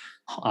what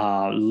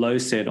Low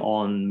said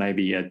on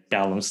maybe a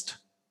balanced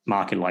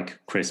market like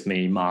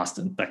Crestmead,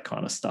 Marsden, that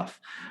kind of stuff.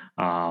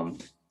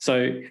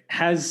 So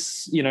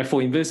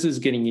for investors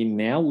getting in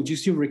now, would you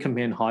still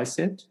recommend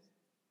HiSET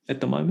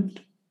at the moment?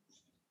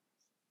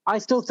 I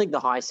still think the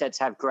HiSETs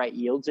have great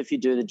yields if you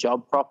do the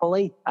job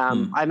properly.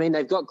 I mean,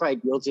 they've got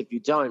great yields if you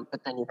don't,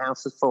 but then your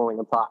house is falling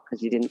apart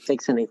because you didn't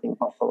fix anything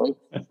properly.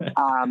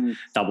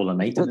 Double the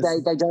maintenance.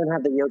 But they don't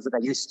have the yields that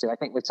they used to. I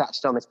think we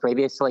touched on this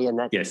previously, and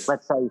that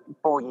let's say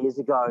 4 years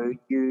ago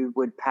you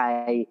would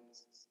pay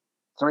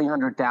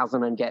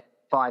 $300,000 and get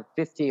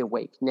 $550 a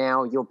week.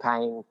 Now you're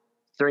paying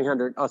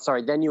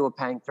then you were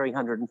paying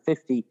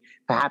 $350,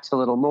 perhaps a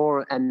little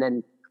more, and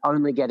then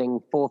only getting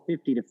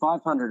 $450 to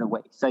 $500 a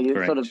week. So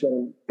you're sort of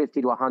getting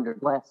 50 to 100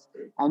 less.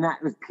 And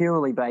that was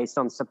purely based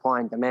on supply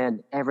and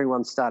demand.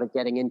 Everyone started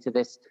getting into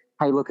this,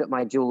 hey, look at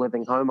my dual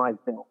living home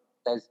I've built.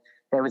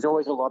 There was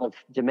always a lot of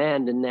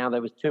demand, and now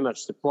there was too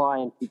much supply,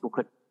 and people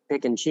could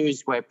pick and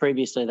choose where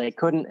previously they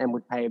couldn't and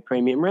would pay a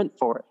premium rent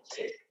for it.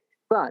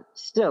 But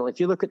still, if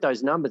you look at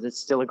those numbers, it's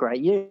still a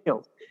great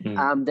yield.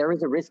 There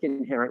is a risk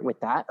inherent with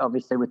that,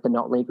 obviously with the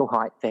not legal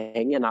height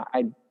thing, and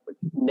I'm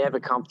never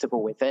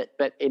comfortable with it,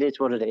 but it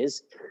is what it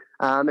is.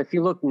 If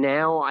you look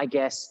now, I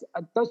guess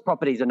those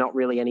properties are not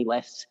really any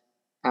less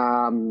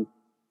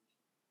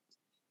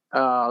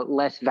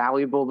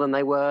valuable than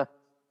they were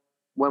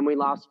when we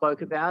last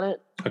spoke about it.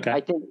 Okay.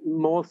 I think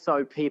more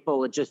so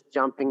people are just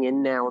jumping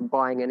in now and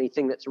buying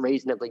anything that's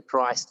reasonably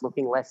priced,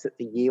 looking less at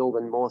the yield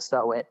and more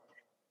so at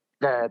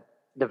the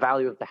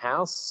value of the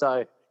house.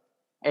 So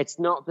it's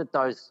not that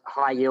those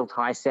high yield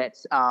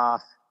HiSETs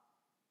are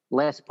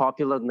less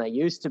popular than they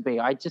used to be.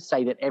 I just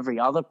say that every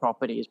other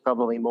property is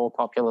probably more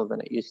popular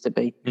than it used to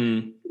be.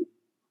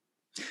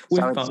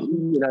 So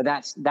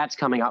it's, that's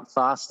coming up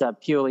faster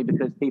purely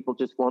because people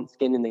just want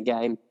skin in the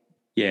game.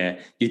 Yeah,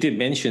 you did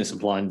mention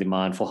supply and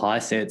demand for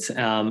HiSETs.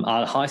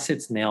 Are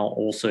HiSETs now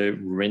also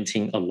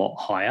renting a lot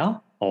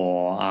higher,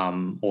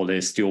 or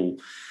they're still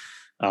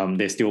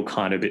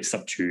kind of a bit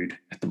subdued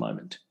at the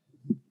moment?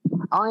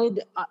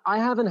 I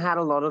haven't had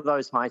a lot of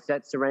those high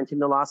sets to rent in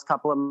the last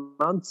couple of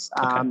months.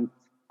 Okay.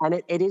 And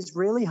it is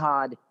really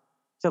hard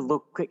to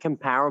look at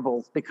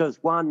comparables because,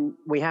 one,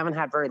 we haven't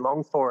had very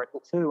long for it.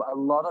 And two, a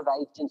lot of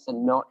agents are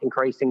not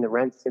increasing the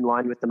rents in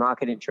line with the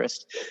market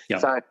interest.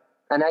 Yep. So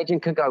an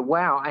agent could go,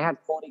 wow, I had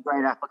 40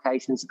 great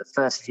applications at the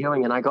first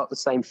viewing and I got the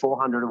same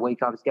 400 a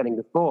week I was getting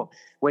before.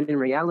 When in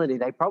reality,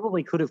 they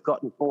probably could have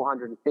gotten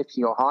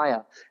 450 or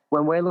higher.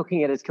 When we're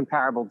looking at it as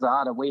comparable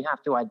data, we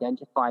have to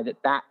identify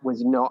that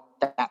was not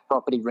that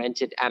property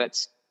rented at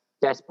its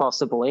best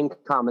possible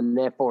income, and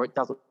therefore it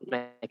doesn't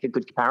make a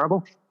good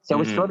comparable. So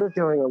we're sort of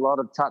doing a lot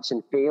of touch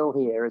and feel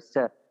here as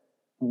to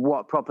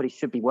what properties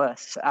should be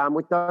worth.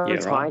 With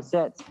those high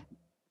sets,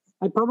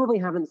 I probably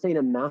haven't seen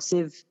a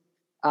massive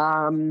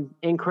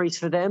increase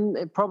for them.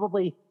 It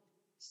probably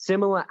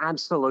similar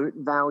absolute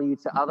value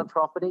to other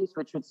properties,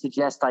 which would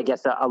suggest, I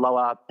guess, a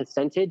lower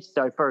percentage.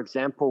 So, for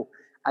example,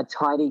 a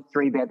tidy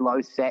 3-bed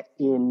low set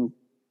in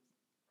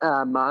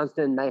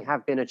Marsden may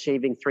have been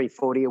achieving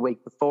 $340 a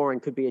week before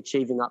and could be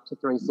achieving up to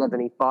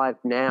 $375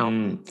 now.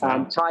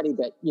 Tidy,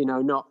 but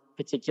not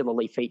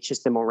particularly feature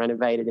some or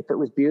renovated. If it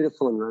was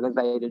beautiful and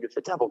renovated with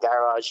a double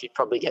garage, you'd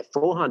probably get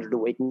 $400 a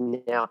week.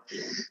 Now,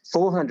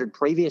 $400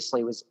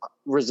 previously was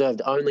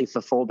reserved only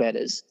for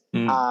 4-bedders.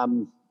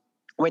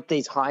 With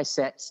these high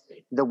sets,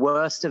 the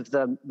worst of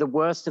the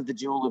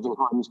dual living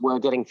homes were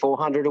getting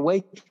 $400 a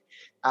week.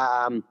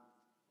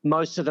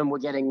 Most of them were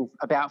getting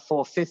about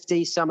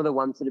 $450. Some of the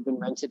ones that have been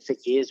rented for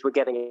years were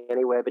getting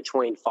anywhere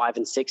between $500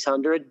 and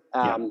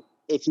 $600.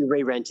 If you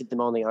re-rented them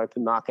on the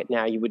open market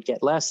now, you would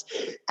get less.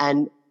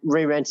 And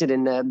re-rented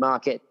in the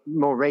market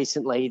more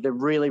recently, the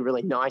really,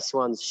 really nice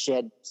ones,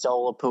 shed,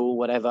 solar pool,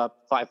 whatever,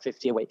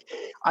 $550 a week.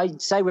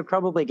 I'd say we're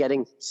probably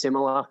getting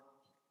similar,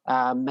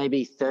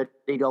 maybe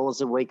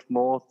 $30 a week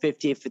more,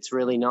 $50 if it's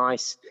really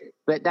nice.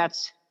 But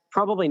that's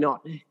probably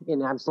not,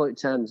 in absolute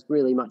terms,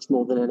 really much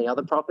more than any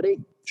other property.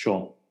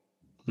 Sure.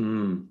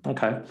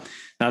 Okay,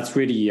 that's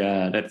really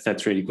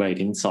that's really great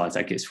insights,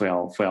 I guess, for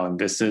our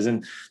investors,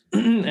 and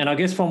and I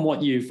guess from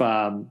what you've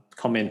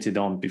commented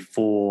on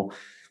before,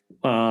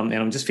 and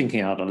I'm just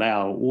thinking out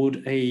aloud,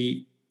 would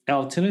a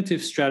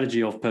alternative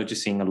strategy of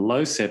purchasing a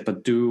low set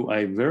but do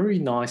a very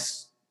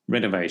nice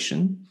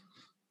renovation?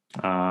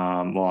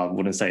 Well, I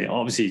wouldn't say,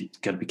 obviously,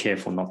 got to be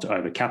careful not to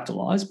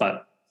overcapitalize,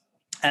 but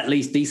at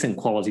least decent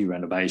quality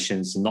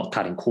renovations, not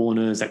cutting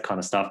corners, that kind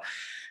of stuff,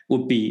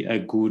 would be a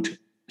good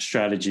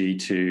strategy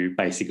to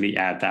basically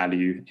add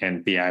value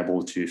and be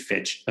able to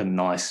fetch a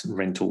nice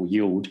rental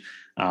yield,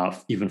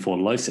 even for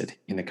a low set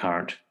in the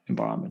current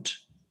environment.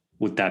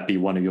 Would that be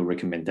one of your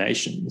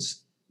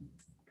recommendations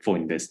for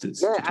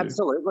investors? Yeah,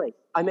 absolutely.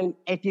 I mean,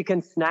 if you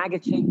can snag a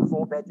cheap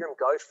 4-bedroom,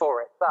 go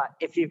for it. But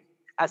if you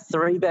a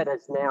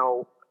 3-bedders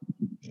now,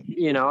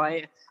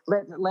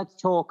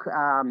 let's talk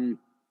an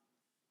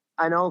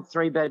old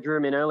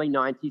 3-bedroom in early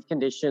 90s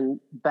condition,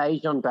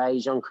 beige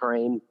on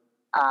cream,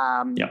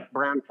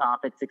 brown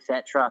carpets,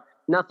 etc.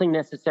 Nothing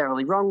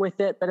necessarily wrong with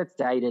it, but it's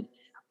dated.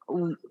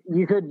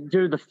 You could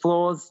do the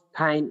floors,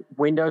 paint,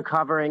 window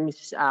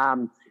coverings.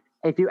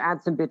 If you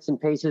add some bits and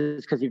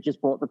pieces because you've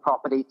just bought the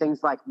property,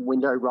 things like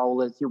window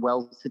rollers, your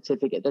well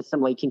certificate, there's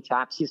some leaking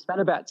taps. You've spent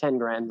about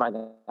 $10,000 by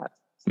that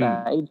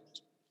stage.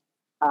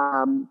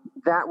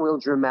 That will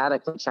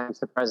dramatically change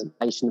the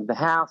presentation of the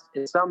house.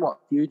 It somewhat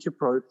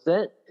future-proofs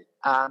it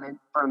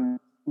from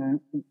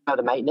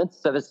the maintenance,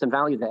 so there's some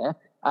value there.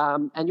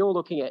 And you're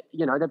looking at,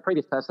 the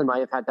previous person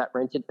may have had that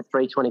rented for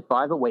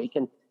 $325 a week,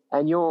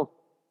 and you're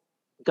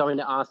going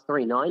to ask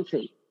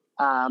 $390.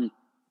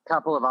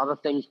 Couple of other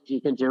things you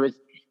can do is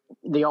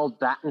the old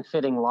batten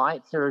fitting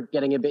lights are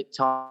getting a bit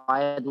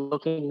tired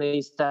looking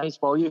these days.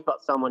 Well, you've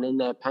got someone in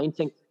there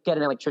painting, get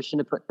an electrician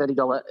to put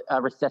 $30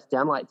 recessed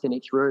downlights in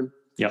each room.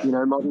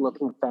 Modern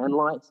looking fan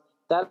lights.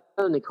 That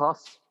only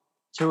costs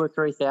 $2,000 or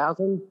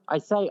 $3,000. I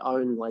say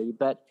only,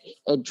 but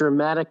it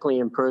dramatically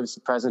improves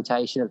the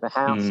presentation of the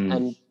house.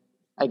 And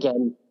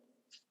again,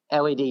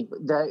 LED,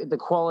 the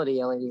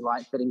quality LED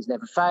light fittings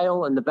never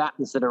fail, and the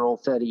battens that are all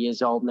 30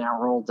 years old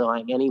now are all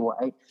dying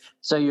anyway.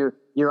 So you're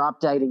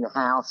updating the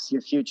house,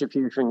 you're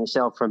future-proofing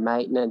yourself from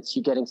maintenance,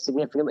 you're getting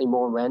significantly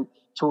more rent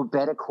to a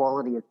better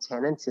quality of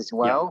tenants as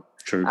well.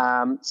 Yeah,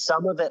 true.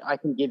 Some of it I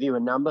can give you a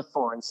number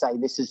for and say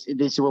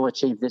this will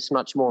achieve this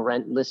much more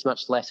rent and this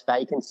much less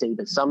vacancy,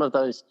 but some of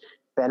those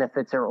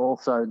benefits are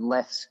also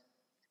less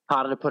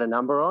harder to put a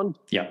number on.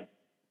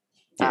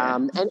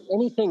 And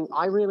anything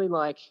I really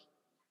like,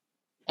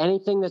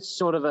 anything that's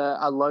sort of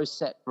a low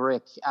set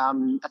brick,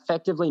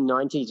 effectively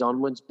 90s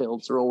onwards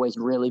builds are always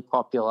really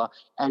popular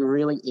and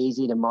really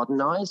easy to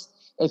modernize.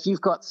 If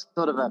you've got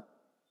sort of a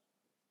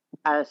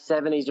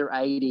 70s or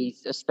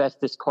 80s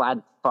asbestos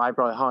clad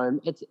fibro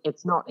home,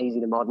 it's not easy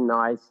to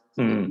modernize.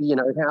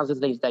 Houses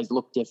these days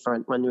look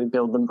different when we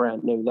build them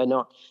brand new. They're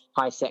not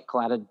high set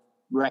cladded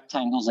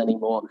rectangles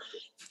anymore.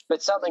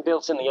 But something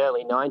built in the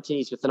early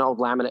 90s with an old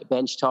laminate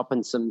bench top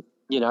and some,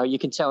 you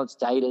can tell it's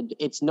dated.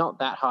 It's not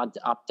that hard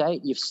to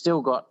update. You've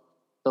still got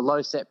the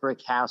low set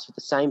brick house with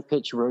the same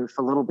pitch roof,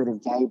 a little bit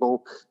of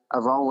gable, a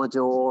roller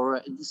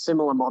door,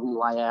 similar modern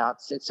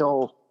layouts. It's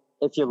all,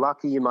 if you're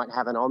lucky, you might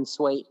have an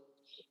ensuite.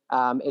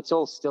 It's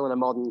all still in a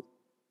modern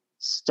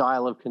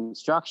style of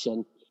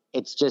construction.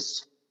 It's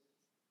just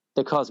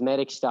the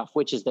cosmetic stuff,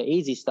 which is the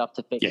easy stuff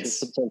to fix, is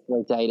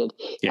potentially dated.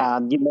 Yeah.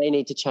 You may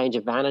need to change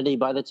a vanity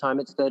by the time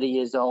it's 30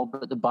 years old,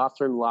 but the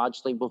bathroom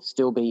largely will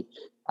still be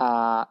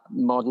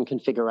modern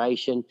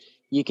configuration.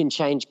 You can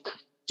change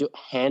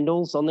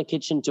handles on the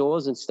kitchen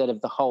doors instead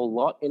of the whole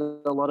lot in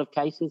a lot of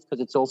cases, because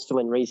it's all still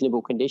in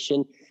reasonable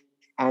condition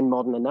and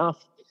modern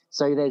enough.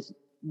 So there's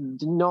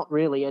not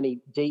really any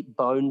deep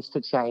bones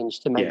to change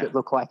to make it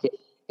look like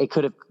it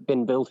could have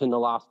been built in the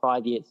last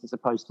 5 years as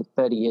opposed to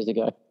 30 years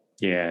ago.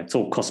 Yeah, it's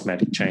all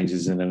cosmetic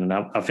changes, and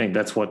I think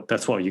that's what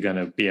you're going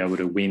to be able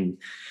to win,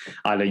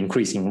 either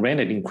increasing rent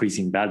and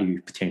increasing value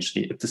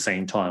potentially at the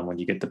same time. When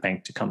you get the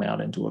bank to come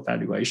out and do a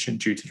valuation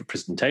due to the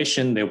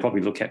presentation, they'll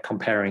probably look at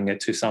comparing it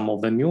to some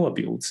of the newer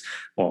builds.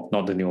 Well,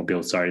 not the newer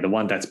builds, sorry, the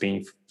one that's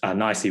been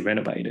nicely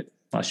renovated,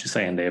 I should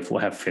say, and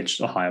therefore have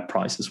fetched a higher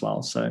price as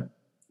well. So.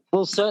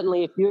 Well,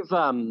 certainly, if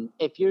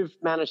you've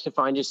managed to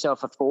find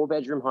yourself a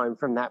 4-bedroom home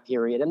from that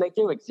period, and they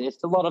do exist,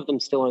 a lot of them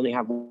still only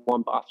have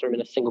 1 bathroom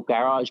and a single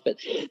garage, but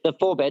the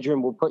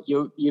 4-bedroom will put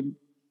you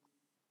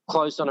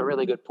close on a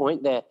really good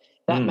point there.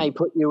 That may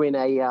put you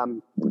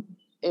in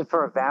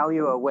for a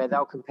valuer where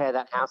they'll compare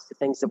that house to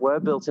things that were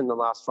built in the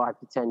last 5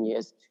 to 10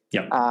 years.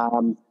 Yeah.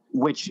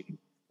 Which,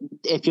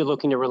 if you're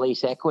looking to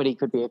release equity,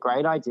 could be a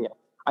great idea.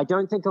 I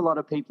don't think a lot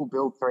of people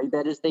build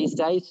 3-bedders these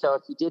days. So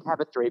if you did have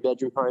a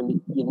 3-bedroom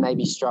home, you'd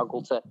maybe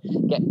struggle to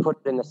get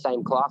put in the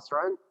same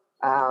classroom.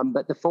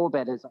 But the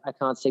 4-bedders, I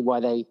can't see why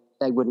they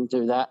wouldn't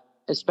do that,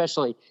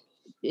 especially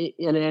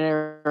in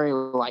an area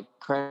like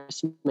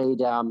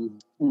Crestmead,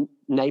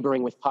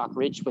 neighbouring with Park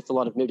Ridge with a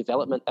lot of new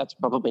development. That's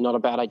probably not a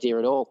bad idea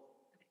at all.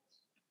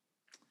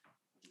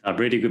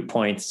 Really good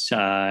points,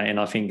 and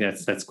I think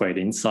that's great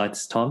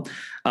insights, Tom.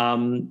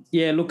 Mindful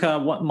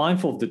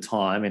of the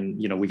time,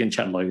 and we can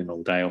chat Logan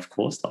all day, of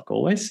course, like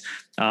always.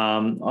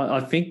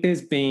 I think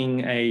there's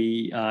been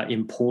a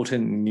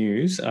important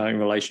news in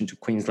relation to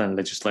Queensland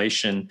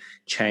legislation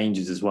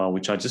changes as well,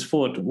 which I just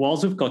thought,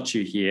 whilst we've got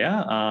you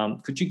here,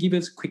 could you give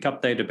us a quick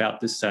update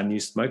about this new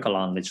smoke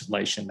alarm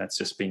legislation that's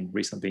just been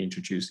recently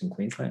introduced in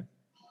Queensland?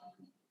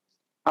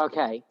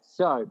 Okay,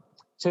 so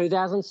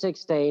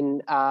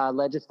 2016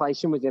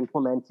 legislation was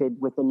implemented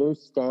with a new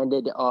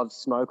standard of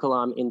smoke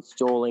alarm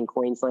install in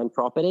Queensland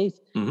properties.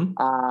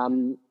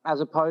 Mm-hmm.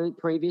 As opposed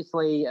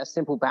previously, a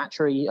simple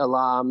battery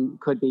alarm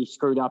could be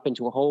screwed up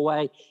into a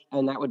hallway,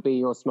 and that would be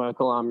your smoke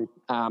alarm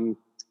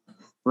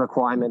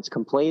requirements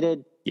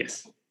completed.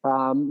 Yes.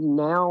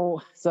 Now,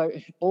 so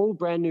all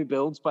brand new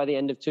builds by the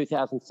end of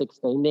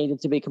 2016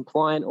 needed to be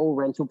compliant, all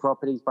rental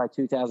properties by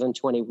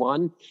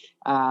 2021.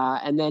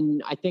 And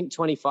then I think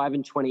 25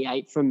 and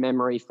 28 from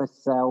memory for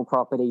sale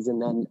properties,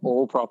 and then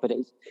all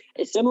properties.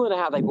 It's similar to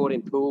how they brought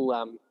in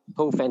pool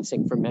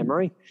fencing from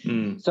memory.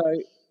 So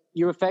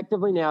you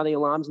effectively now, the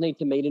alarms need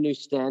to meet a new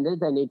standard.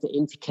 They need to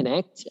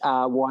interconnect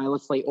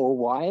wirelessly or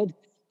wired.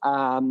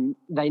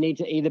 They need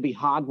to either be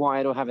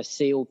hardwired or have a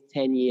sealed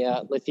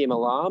 10-year lithium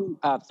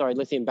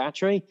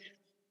battery.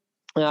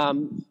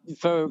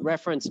 For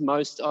reference,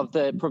 most of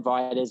the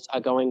providers are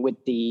going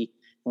with the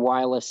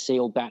wireless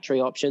sealed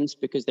battery options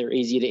because they're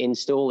easier to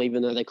install,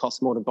 even though they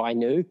cost more to buy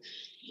new.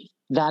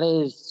 That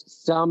is,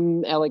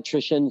 some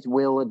electricians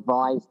will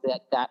advise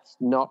that that's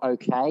not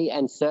okay.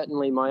 And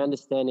certainly my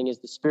understanding is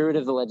the spirit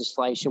of the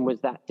legislation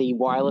was that the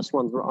wireless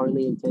ones were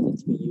only intended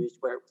to be used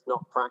where it was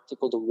not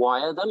practical to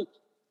wire them.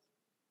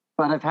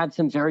 But I've had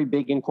some very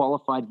big and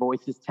qualified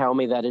voices tell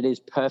me that it is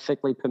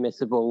perfectly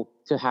permissible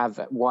to have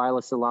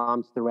wireless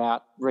alarms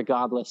throughout,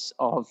 regardless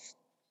of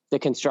the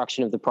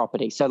construction of the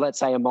property. So let's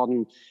say a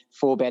modern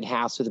 4-bed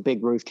house with a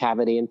big roof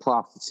cavity and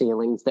plastered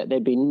ceilings, that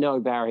there'd be no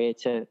barrier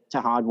to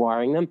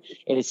hardwiring them.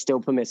 It is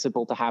still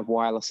permissible to have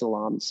wireless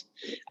alarms.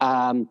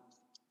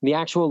 The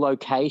actual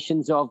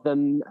locations of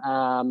them,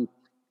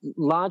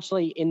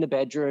 largely in the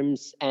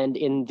bedrooms and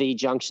in the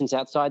junctions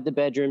outside the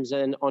bedrooms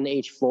and on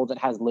each floor that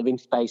has living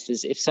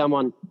spaces. If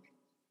someone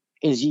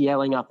is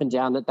yelling up and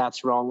down that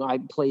that's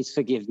wrong, please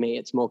forgive me.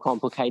 It's more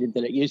complicated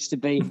than it used to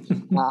be.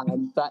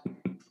 But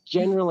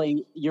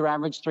generally, your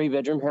average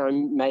 3-bedroom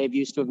home may have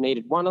used to have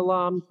needed 1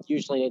 alarm,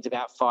 usually needs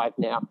about 5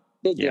 now.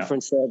 Big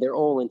difference there. They're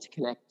all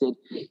interconnected.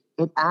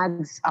 It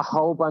adds a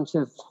whole bunch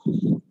of...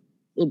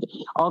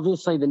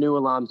 Obviously, the new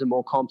alarms are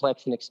more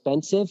complex and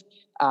expensive.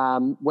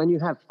 When you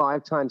have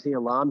 5 times the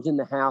alarms in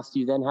the house,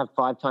 you then have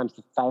 5 times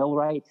the fail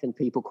rates and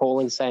people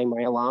calling saying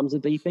my alarms are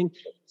beeping.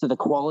 So the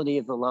quality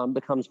of the alarm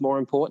becomes more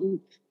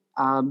important.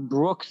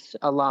 Brooks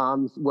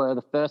alarms were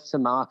the first to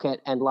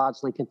market and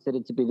largely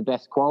considered to be the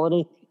best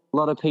quality. A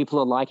lot of people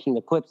are liking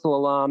the Clipsal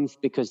alarms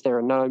because they're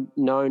a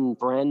known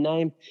brand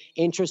name.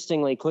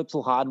 Interestingly,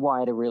 Clipsal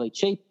hardwired are really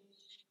cheap,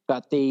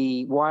 but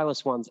the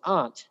wireless ones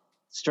aren't.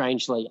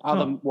 Strangely,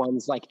 other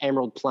ones like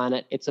Emerald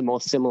Planet, it's a more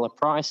similar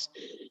price.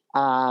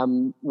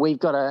 We've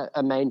got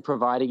a main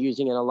provider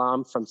using an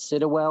alarm from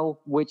Citawell,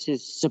 which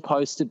is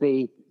supposed to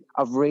be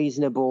a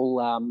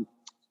reasonable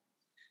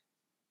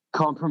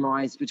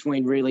compromise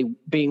between really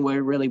being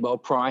really well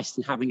priced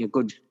and having a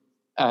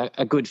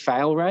good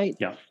fail rate.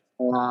 Yeah.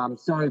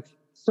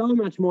 So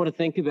much more to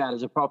think about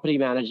as a property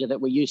manager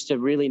that we used to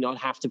really not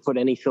have to put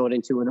any thought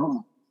into at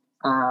all.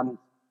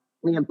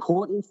 The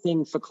important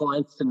thing for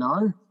clients to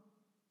know,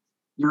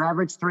 your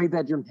average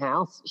 3-bedroom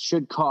house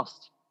should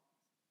cost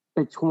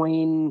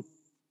between,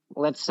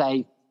 let's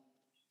say,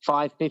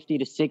 $550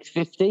 to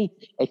 $650.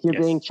 If you're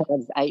being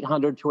charged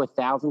 $800 to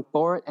 $1,000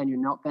 for it and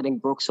you're not getting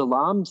Brooks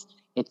alarms,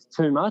 it's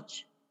too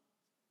much.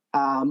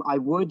 I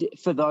would,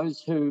 for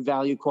those who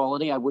value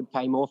quality, I would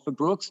pay more for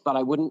Brooks, but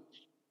I wouldn't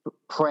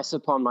press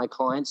upon my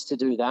clients to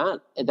do that.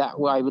 That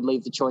way I would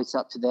leave the choice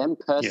up to them.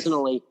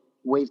 Personally,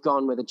 we've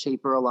gone with a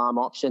cheaper alarm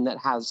option that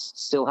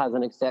still has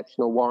an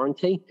exceptional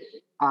warranty.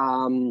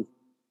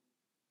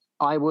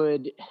 I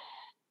would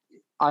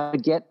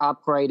get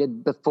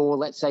upgraded before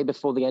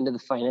the end of the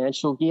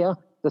financial year.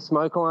 The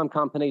smoke alarm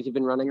companies have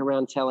been running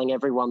around telling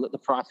everyone that the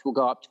price will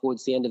go up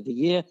towards the end of the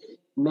year.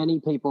 Many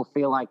people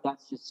feel like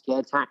that's just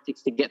scare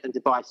tactics to get them to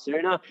buy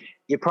sooner.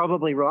 You're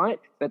probably right,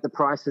 but the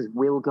prices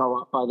will go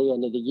up by the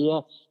end of the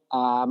year.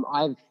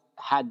 I've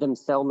had them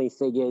sell me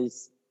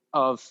figures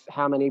of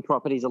how many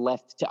properties are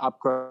left to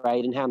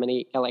upgrade and how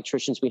many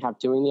electricians we have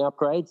doing the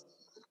upgrades.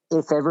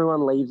 If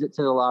everyone leaves it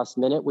to the last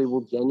minute, we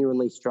will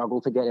genuinely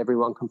struggle to get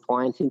everyone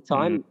compliant in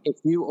time. If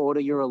you order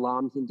your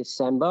alarms in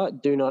December,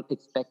 do not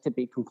expect to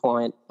be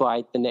compliant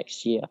by the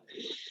next year.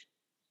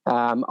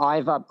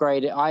 I've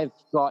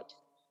got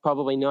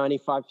probably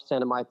 95%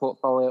 of my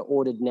portfolio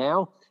ordered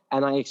now,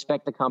 and I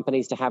expect the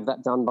companies to have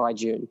that done by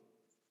June.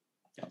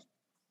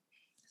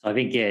 I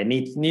think,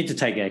 need to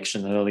take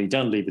action early.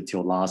 Don't leave it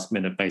till last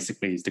minute,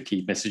 basically, is the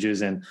key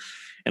messages. And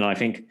I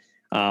think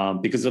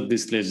because of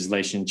this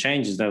legislation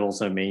changes, that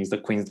also means the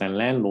Queensland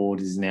landlord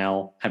is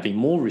now having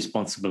more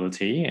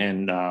responsibility,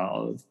 and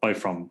both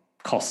from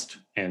cost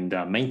and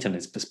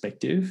maintenance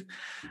perspective,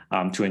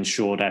 to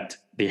ensure that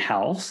the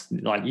house,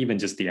 like even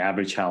just the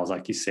average house,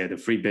 like you said, a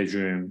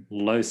 3-bedroom,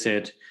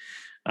 low-set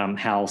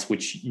house,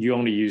 which you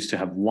only used to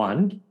have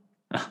one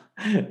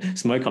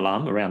smoke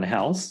alarm around the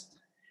house,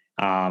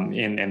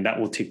 and that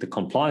will tick the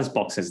compliance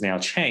box, has now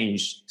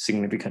changed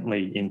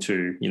significantly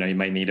into, you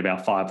may need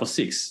about 5 or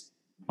 6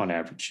 on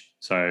average.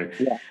 So,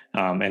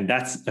 and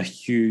that's a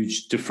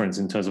huge difference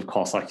in terms of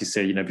cost. Like you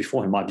said,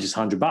 before it might be just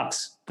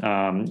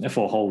 $100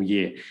 for a whole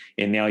year.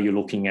 And now you're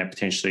looking at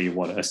potentially a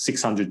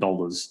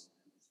 $600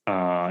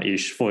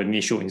 ish for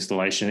initial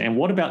installation. And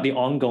what about the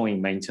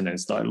ongoing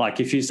maintenance though? Like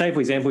if you say,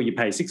 for example, you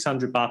pay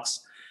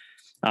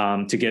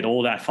 $600 to get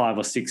all that 5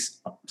 or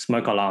 6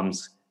 smoke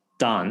alarms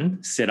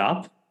done, set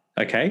up.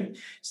 Okay,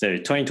 so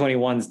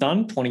 2021 is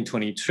done.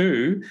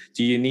 2022,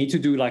 do you need to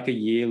do like a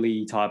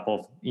yearly type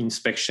of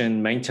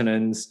inspection,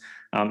 maintenance,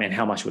 and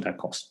how much would that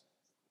cost?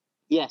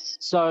 Yes.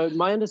 So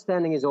my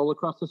understanding is all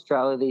across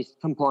Australia, these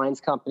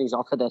compliance companies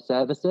offer their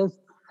services.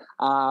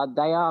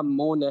 They are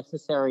more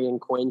necessary in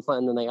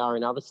Queensland than they are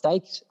in other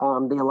states. The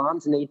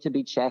alarms need to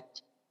be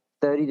checked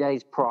 30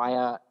 days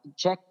prior.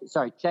 Checked,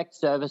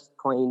 serviced,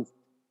 cleaned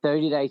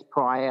 30 days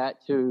prior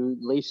to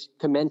lease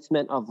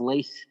commencement of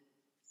lease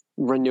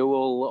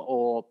renewal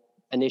or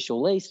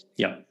initial lease,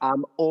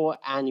 or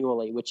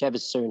annually,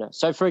 whichever's sooner.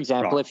 So, for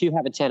example, if you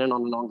have a tenant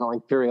on an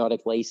ongoing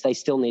periodic lease, they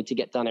still need to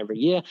get done every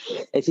year.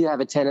 If you have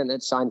a tenant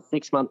that signs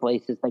 6-month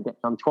leases, they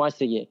get done twice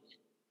a year.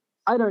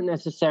 I don't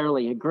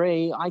necessarily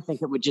agree. I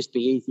think it would just be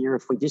easier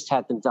if we just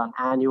had them done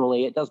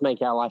annually. It does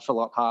make our life a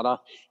lot harder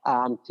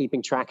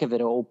keeping track of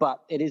it all,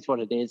 but it is what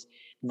it is.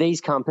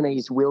 These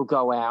companies will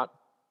go out,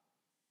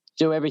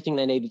 do everything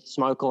they need with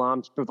smoke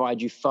alarms,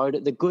 provide you photo.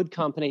 The good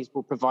companies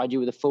will provide you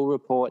with a full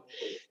report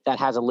that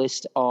has a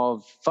list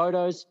of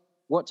photos,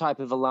 what type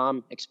of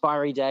alarm,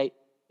 expiry date,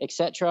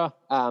 etc.,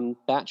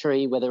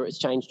 battery, whether it's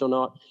changed or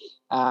not.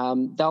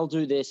 They'll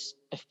do this.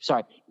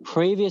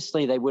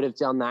 Previously they would have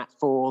done that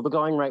for, the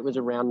going rate was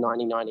around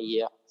 $99 a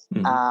year.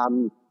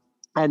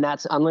 And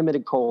that's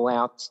unlimited call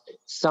outs.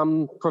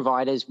 Some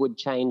providers would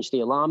change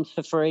the alarms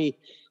for free.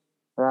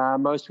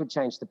 Most would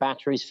change the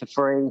batteries for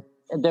free.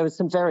 There was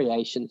some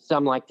variations.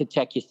 Some like to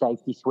check your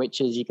safety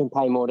switches. You can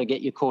pay more to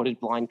get your corded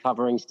blind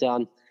coverings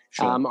done.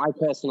 Sure. I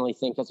personally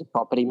think as a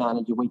property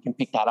manager, we can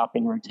pick that up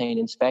in routine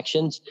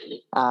inspections.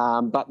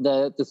 But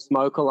the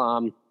smoke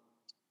alarm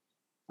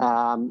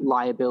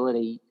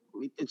liability,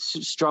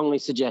 it's strongly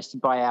suggested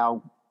by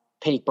our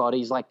peak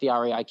bodies like the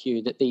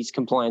REIQ that these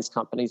compliance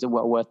companies are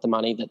well worth the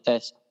money that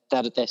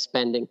they're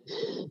spending.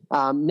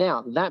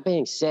 Now, that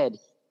being said,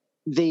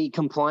 the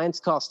compliance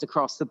cost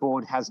across the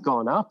board has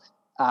gone up.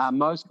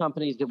 Most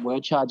companies that were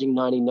charging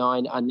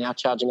 $99 are now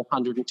charging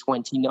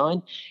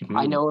 $129.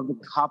 I know of a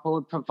couple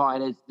of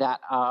providers that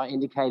are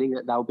indicating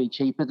that they'll be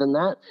cheaper than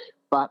that,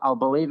 but I'll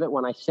believe it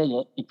when I see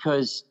it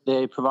because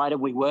the provider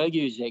we were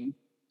using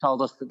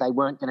told us that they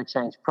weren't going to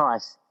change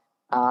price.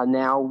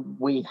 Now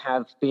we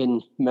have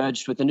been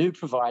merged with a new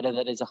provider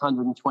that is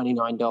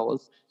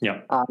 $129.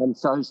 Yeah.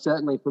 So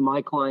certainly for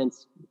my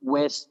clients,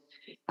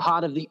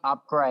 part of the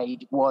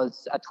upgrade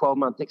was a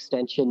 12-month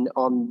extension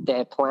on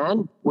their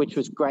plan, which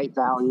was great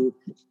value.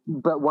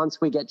 But once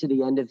we get to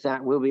the end of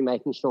that, we'll be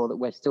making sure that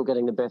we're still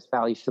getting the best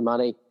value for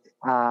money.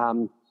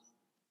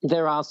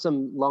 There are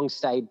some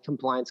long-stayed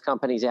compliance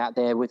companies out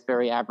there with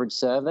very average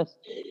service,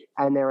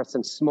 and there are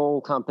some small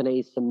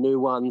companies, some new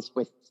ones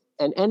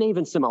and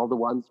even some older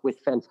ones with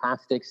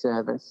fantastic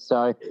service.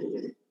 So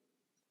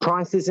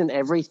price isn't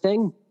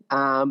everything,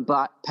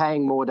 but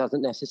paying more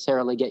doesn't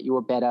necessarily get you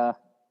a better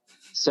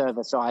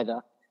service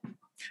either.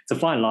 It's a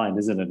fine line,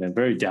 isn't it? And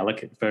very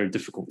delicate, very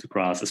difficult to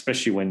grasp,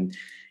 especially when,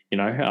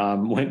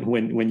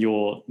 when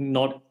you're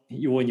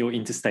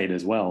interstate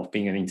as well.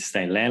 Being an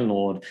interstate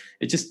landlord,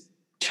 it's just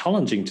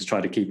challenging to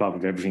try to keep up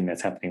with everything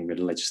that's happening with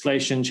the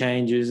legislation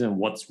changes and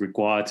what's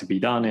required to be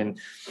done. And,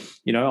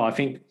 I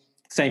think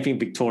same thing,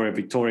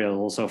 Victoria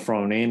also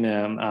thrown in,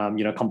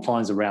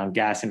 compliance around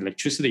gas and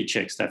electricity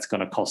checks. That's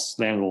going to cost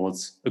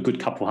landlords a good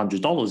couple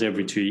 $100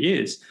 every 2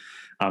 years,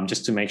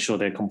 just to make sure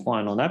they're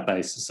compliant on that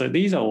basis. So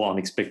these are all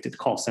unexpected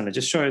costs, and it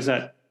just shows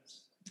that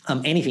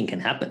anything can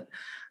happen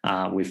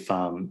with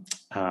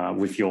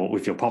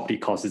your property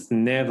costs. It's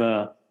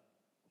never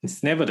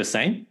the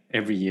same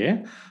every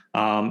year.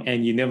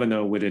 And you never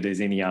know whether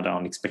there's any other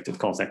unexpected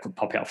costs that could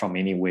pop out from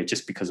anywhere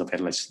just because of a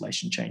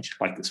legislation change,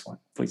 like this one,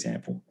 for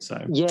example.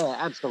 So yeah,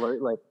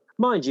 absolutely.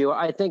 Mind you,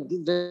 I think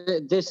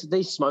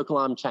these smoke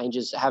alarm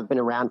changes have been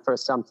around for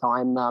some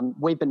time.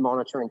 We've been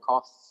monitoring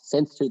costs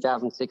since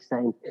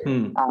 2016.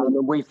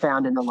 We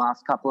found in the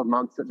last couple of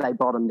months that they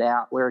bottomed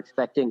out. We're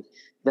expecting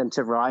them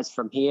to rise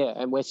from here,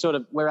 and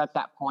we're at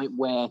that point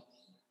where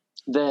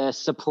the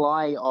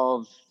supply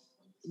of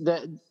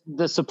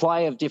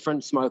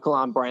different smoke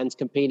alarm brands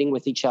competing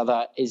with each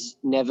other has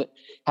never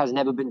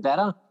been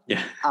better.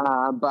 Yeah.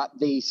 But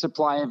the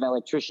supply of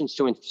electricians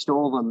to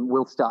install them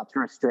will start to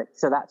restrict.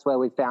 So that's where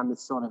we found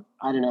this sort of,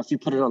 I don't know if you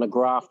put it on a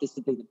graph, this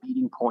would be the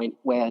meeting point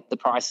where the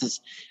price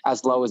is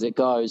as low as it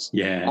goes.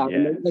 Yeah.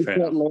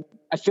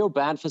 I feel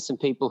bad for some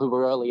people who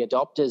were early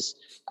adopters,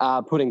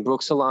 putting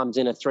Brooks alarms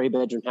in a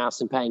 3-bedroom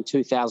house and paying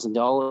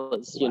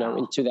 $2,000,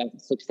 in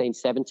 2016,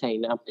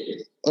 17.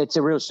 It's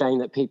a real shame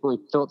that people who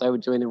thought they were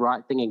doing the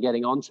right thing and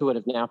getting onto it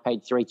have now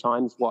paid 3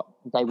 times what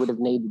they would have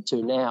needed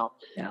to now.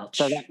 Ouch.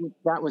 So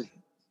that was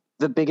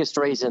the biggest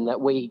reason that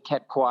we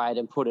kept quiet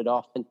and put it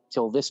off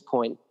until this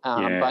point.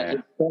 But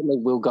it certainly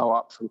will go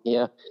up from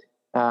here.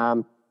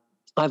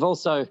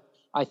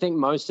 I think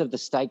most of the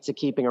states are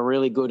keeping a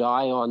really good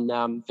eye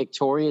on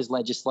Victoria's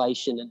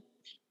legislation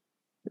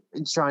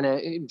and trying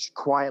to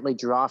quietly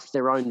draft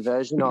their own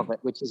version of it,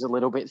 which is a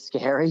little bit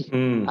scary.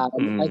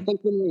 I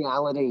think in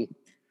reality,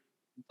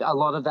 a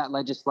lot of that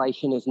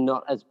legislation is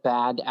not as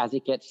bad as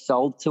it gets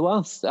sold to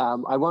us.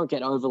 I won't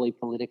get overly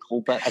political,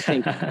 but I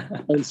think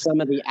in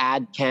some of the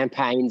ad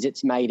campaigns,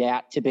 it's made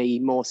out to be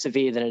more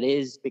severe than it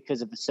is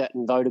because of a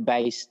certain voter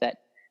base that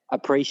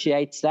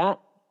appreciates that.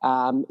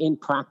 In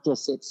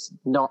practice, it's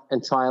not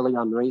entirely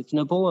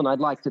unreasonable, and I'd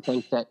like to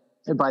think that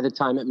by the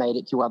time it made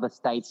it to other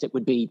states, it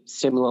would be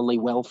similarly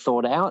well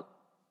thought out.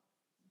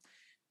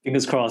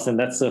 Fingers crossed, and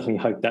let's certainly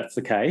hope that's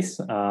the case.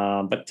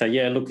 But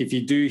look, if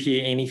you do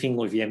hear anything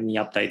or if you have any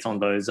updates on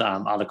those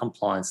other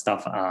compliance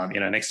stuff,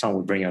 next time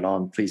we bring it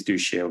on, please do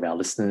share with our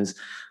listeners.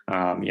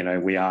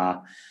 We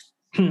are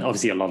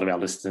obviously a lot of our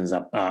listeners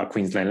are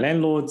Queensland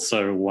landlords,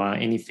 so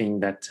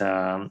anything that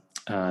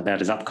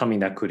is upcoming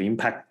that could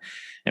impact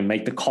and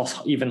make the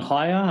cost even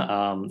higher,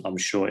 I'm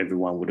sure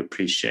everyone would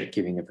appreciate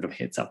giving a bit of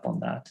heads up on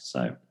that.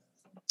 So,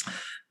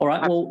 all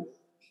right, well.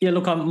 Yeah,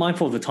 look, I'm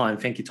mindful of the time.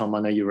 Thank you, Tom. I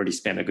know you already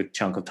spent a good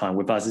chunk of time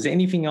with us. Is there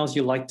anything else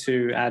you'd like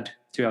to add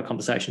to our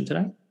conversation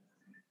today?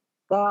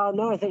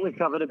 No, I think we've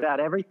covered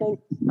about everything.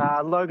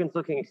 Logan's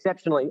looking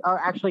exceptionally. Oh,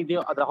 actually,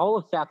 the whole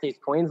of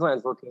Southeast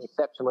Queensland's looking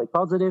exceptionally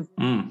positive.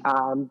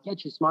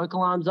 Get your smoke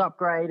alarms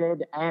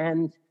upgraded,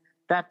 and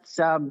that's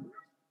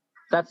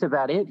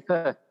about it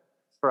for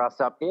us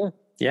up here.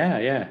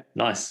 Yeah,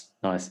 nice.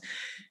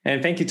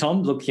 And thank you,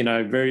 Tom. Look,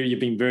 you've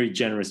been very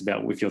generous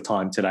with your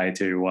time today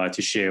to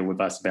share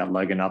with us about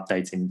Logan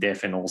updates in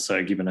depth, and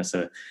also given us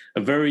a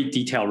very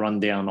detailed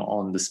rundown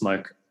on the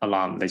smoke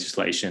alarm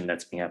legislation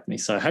that's been happening.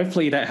 So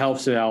hopefully that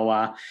helps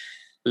our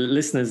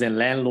listeners and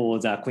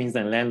landlords, our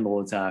Queensland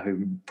landlords,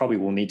 who probably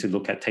will need to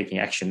look at taking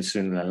action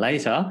sooner than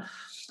later.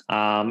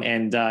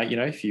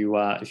 If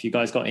you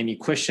guys got any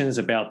questions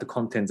about the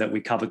contents that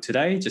we covered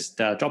today, just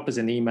drop us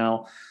an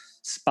email.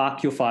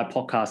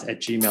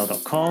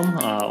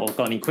 sparkyourfirepodcast@gmail.com, or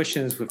got any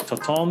questions with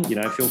Tom,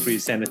 feel free to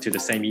send it to the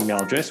same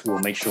email address. We'll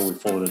make sure we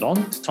forward it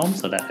on to Tom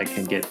so that they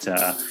can get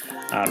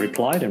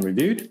replied and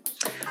reviewed.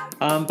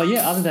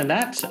 Other than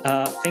that,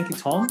 thank you,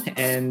 Tom,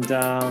 and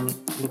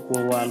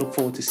we'll look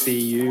forward to see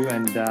you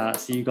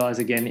guys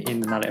again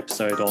in another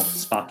episode of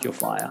Spark Your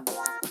Fire.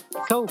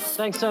 Cool.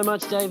 Thanks so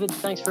much, David.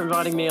 Thanks for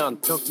inviting me on.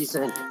 Talk to you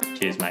soon.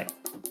 Cheers, mate.